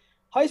have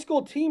high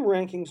school team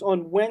rankings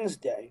on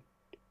Wednesday,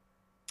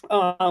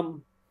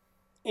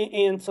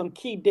 and some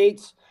key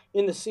dates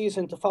in the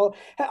season to follow.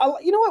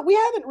 You know what? We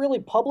haven't really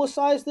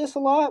publicized this a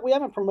lot. We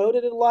haven't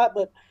promoted it a lot,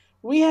 but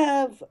we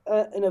have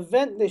an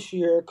event this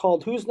year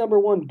called Who's Number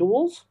One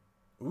Duels,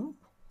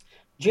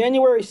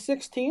 January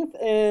 16th,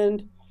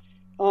 and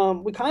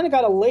we kind of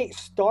got a late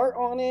start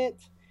on it,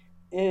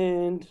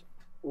 and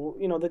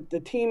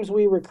the teams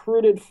we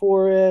recruited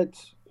for it,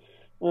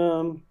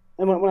 and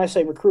when I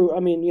say recruit, I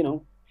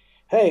mean,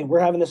 hey, we're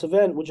having this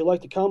event. Would you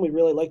like to come? We'd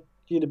really like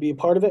you to be a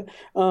part of it.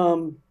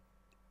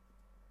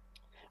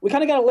 We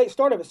kind of got a late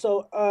start of it,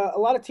 so a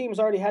lot of teams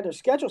already had their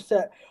schedule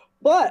set.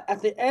 But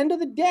at the end of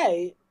the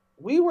day,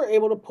 we were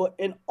able to put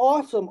an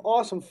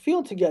awesome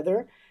field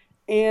together,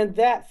 and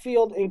that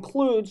field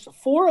includes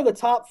 4 of the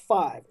top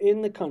 5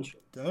 in the country.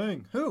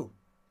 Dang, who?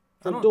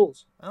 For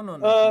duels. I don't know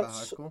nothing about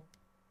high school.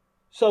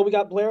 So we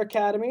got Blair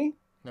Academy.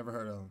 Never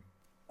heard of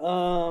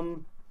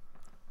them.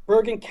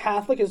 Bergen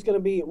Catholic is going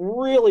to be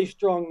really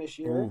strong this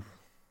year.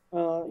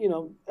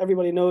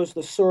 Everybody knows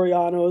the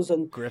Sorianos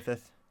and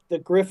Griffith. The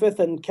Griffith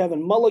and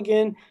Kevin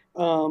Mulligan.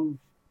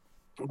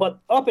 But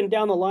up and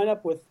down the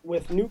lineup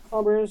with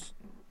newcomers,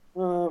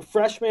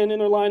 freshmen in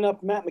their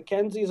lineup. Matt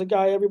McKenzie is a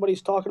guy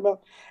everybody's talking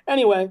about.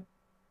 Anyway,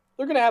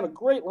 they're going to have a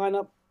great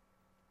lineup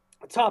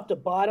top to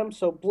bottom.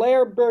 So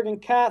Blair, Bergen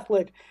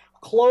Catholic,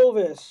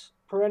 Clovis,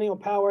 perennial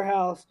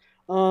powerhouse,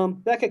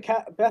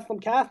 Bethlehem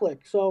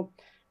Catholic. So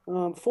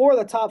 4 of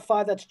the top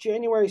 5. That's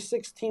January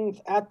 16th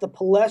at the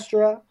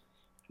Palestra.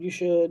 You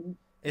should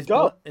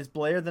go. Is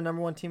Blair the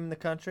number 1 team in the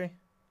country?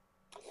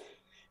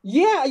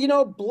 Yeah,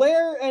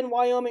 Blair and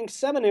Wyoming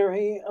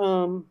Seminary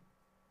are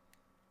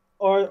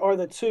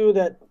the 2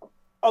 that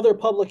other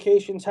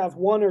publications have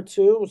 1 or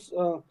 2.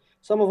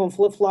 Some of them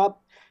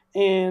flip-flop,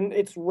 and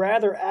it's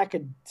rather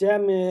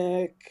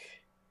academic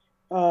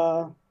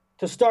to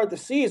start the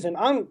season.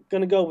 I'm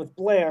going to go with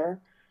Blair,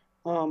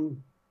 but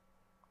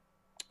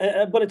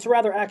it's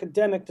rather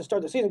academic to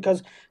start the season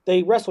because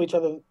they wrestle each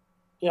other,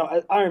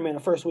 at Ironman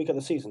the first week of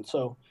the season.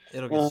 So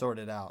it'll get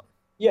sorted out.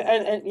 Yeah,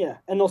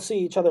 and they'll see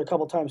each other a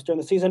couple times during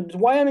the season.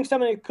 Wyoming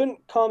Seminary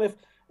couldn't come if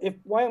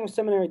Wyoming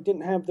Seminary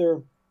didn't have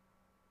their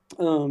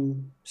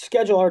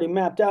schedule already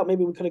mapped out.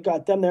 Maybe we could have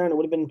got them there, and it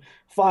would have been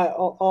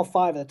all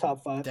 5 of the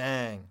top 5.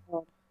 Dang.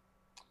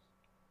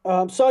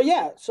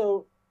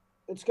 So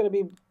it's going to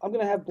be. I'm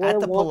going to have Blair at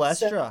the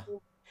Palestra.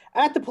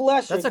 At the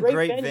Palestra, that's a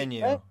great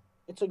venue. Right?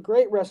 It's a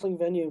great wrestling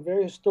venue,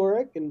 very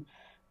historic, and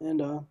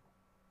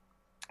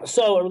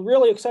so I'm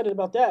really excited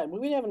about that.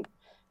 We haven't.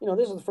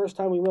 This is the first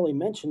time we really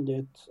mentioned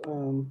it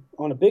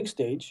on a big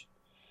stage.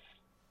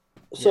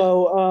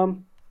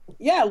 So,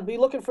 we'll be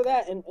looking for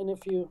that. And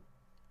if you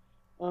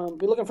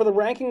be looking for the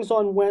rankings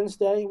on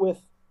Wednesday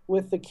with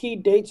the key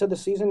dates of the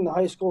season, the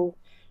high school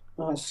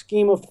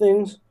scheme of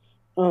things.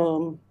 I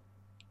don't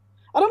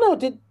know.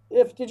 Did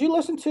you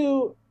listen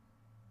to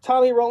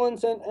Tylee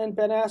Rollins and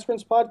Ben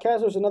Askren's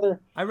podcast? There's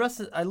another. I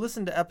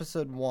listened to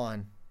episode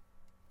 1.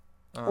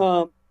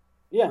 Well,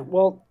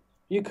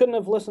 you couldn't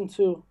have listened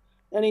to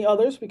any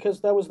others because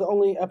that was the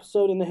only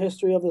episode in the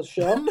history of the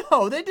show.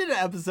 No, they did an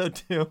episode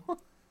 2.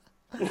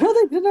 No,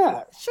 they did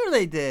not. Sure,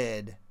 they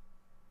did.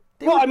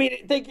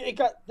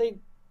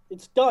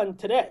 It's done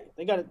today.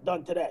 They got it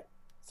done today.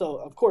 So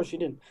of course you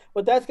didn't.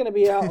 But that's going to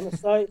be out on the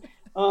site.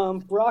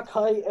 Brock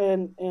Height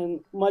and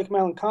Mike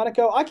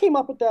Malanconico. I came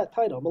up with that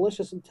title,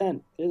 Malicious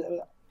Intent.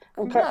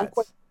 I'm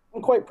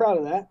quite proud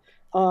of that.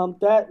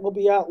 That will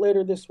be out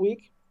later this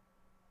week.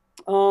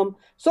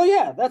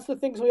 That's the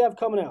things we have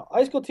coming out.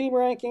 High school team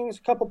rankings,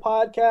 a couple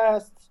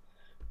podcasts,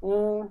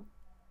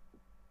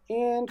 and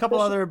a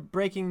couple other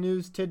breaking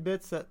news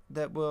tidbits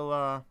that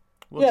will.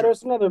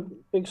 There's another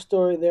big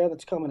story there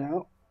that's coming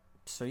out.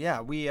 So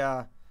we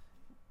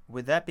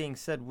with that being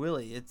said,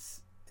 Willie,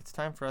 it's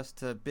time for us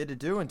to bid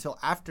adieu until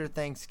after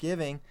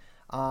Thanksgiving.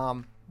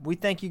 We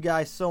thank you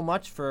guys so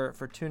much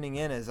for tuning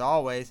in as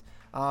always.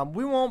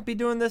 We won't be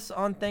doing this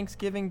on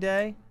Thanksgiving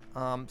Day.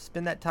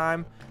 Spend that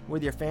time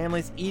with your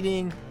families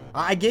eating.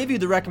 I gave you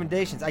the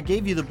recommendations. I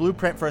gave you the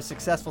blueprint for a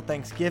successful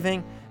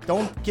Thanksgiving.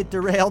 Don't get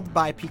derailed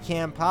by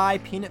pecan pie,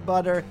 peanut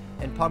butter,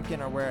 and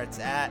pumpkin are where it's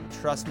at.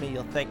 Trust me,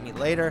 you'll thank me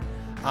later.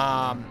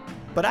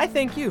 But I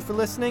thank you for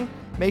listening.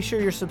 Make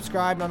sure you're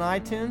subscribed on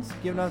iTunes,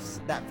 giving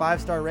us that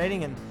 5-star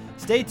rating, and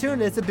stay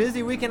tuned. It's a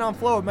busy weekend on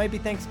Flow. It might be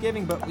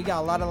Thanksgiving, but we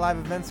got a lot of live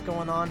events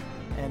going on,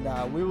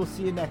 and we will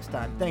see you next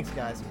time. Thanks,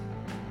 guys.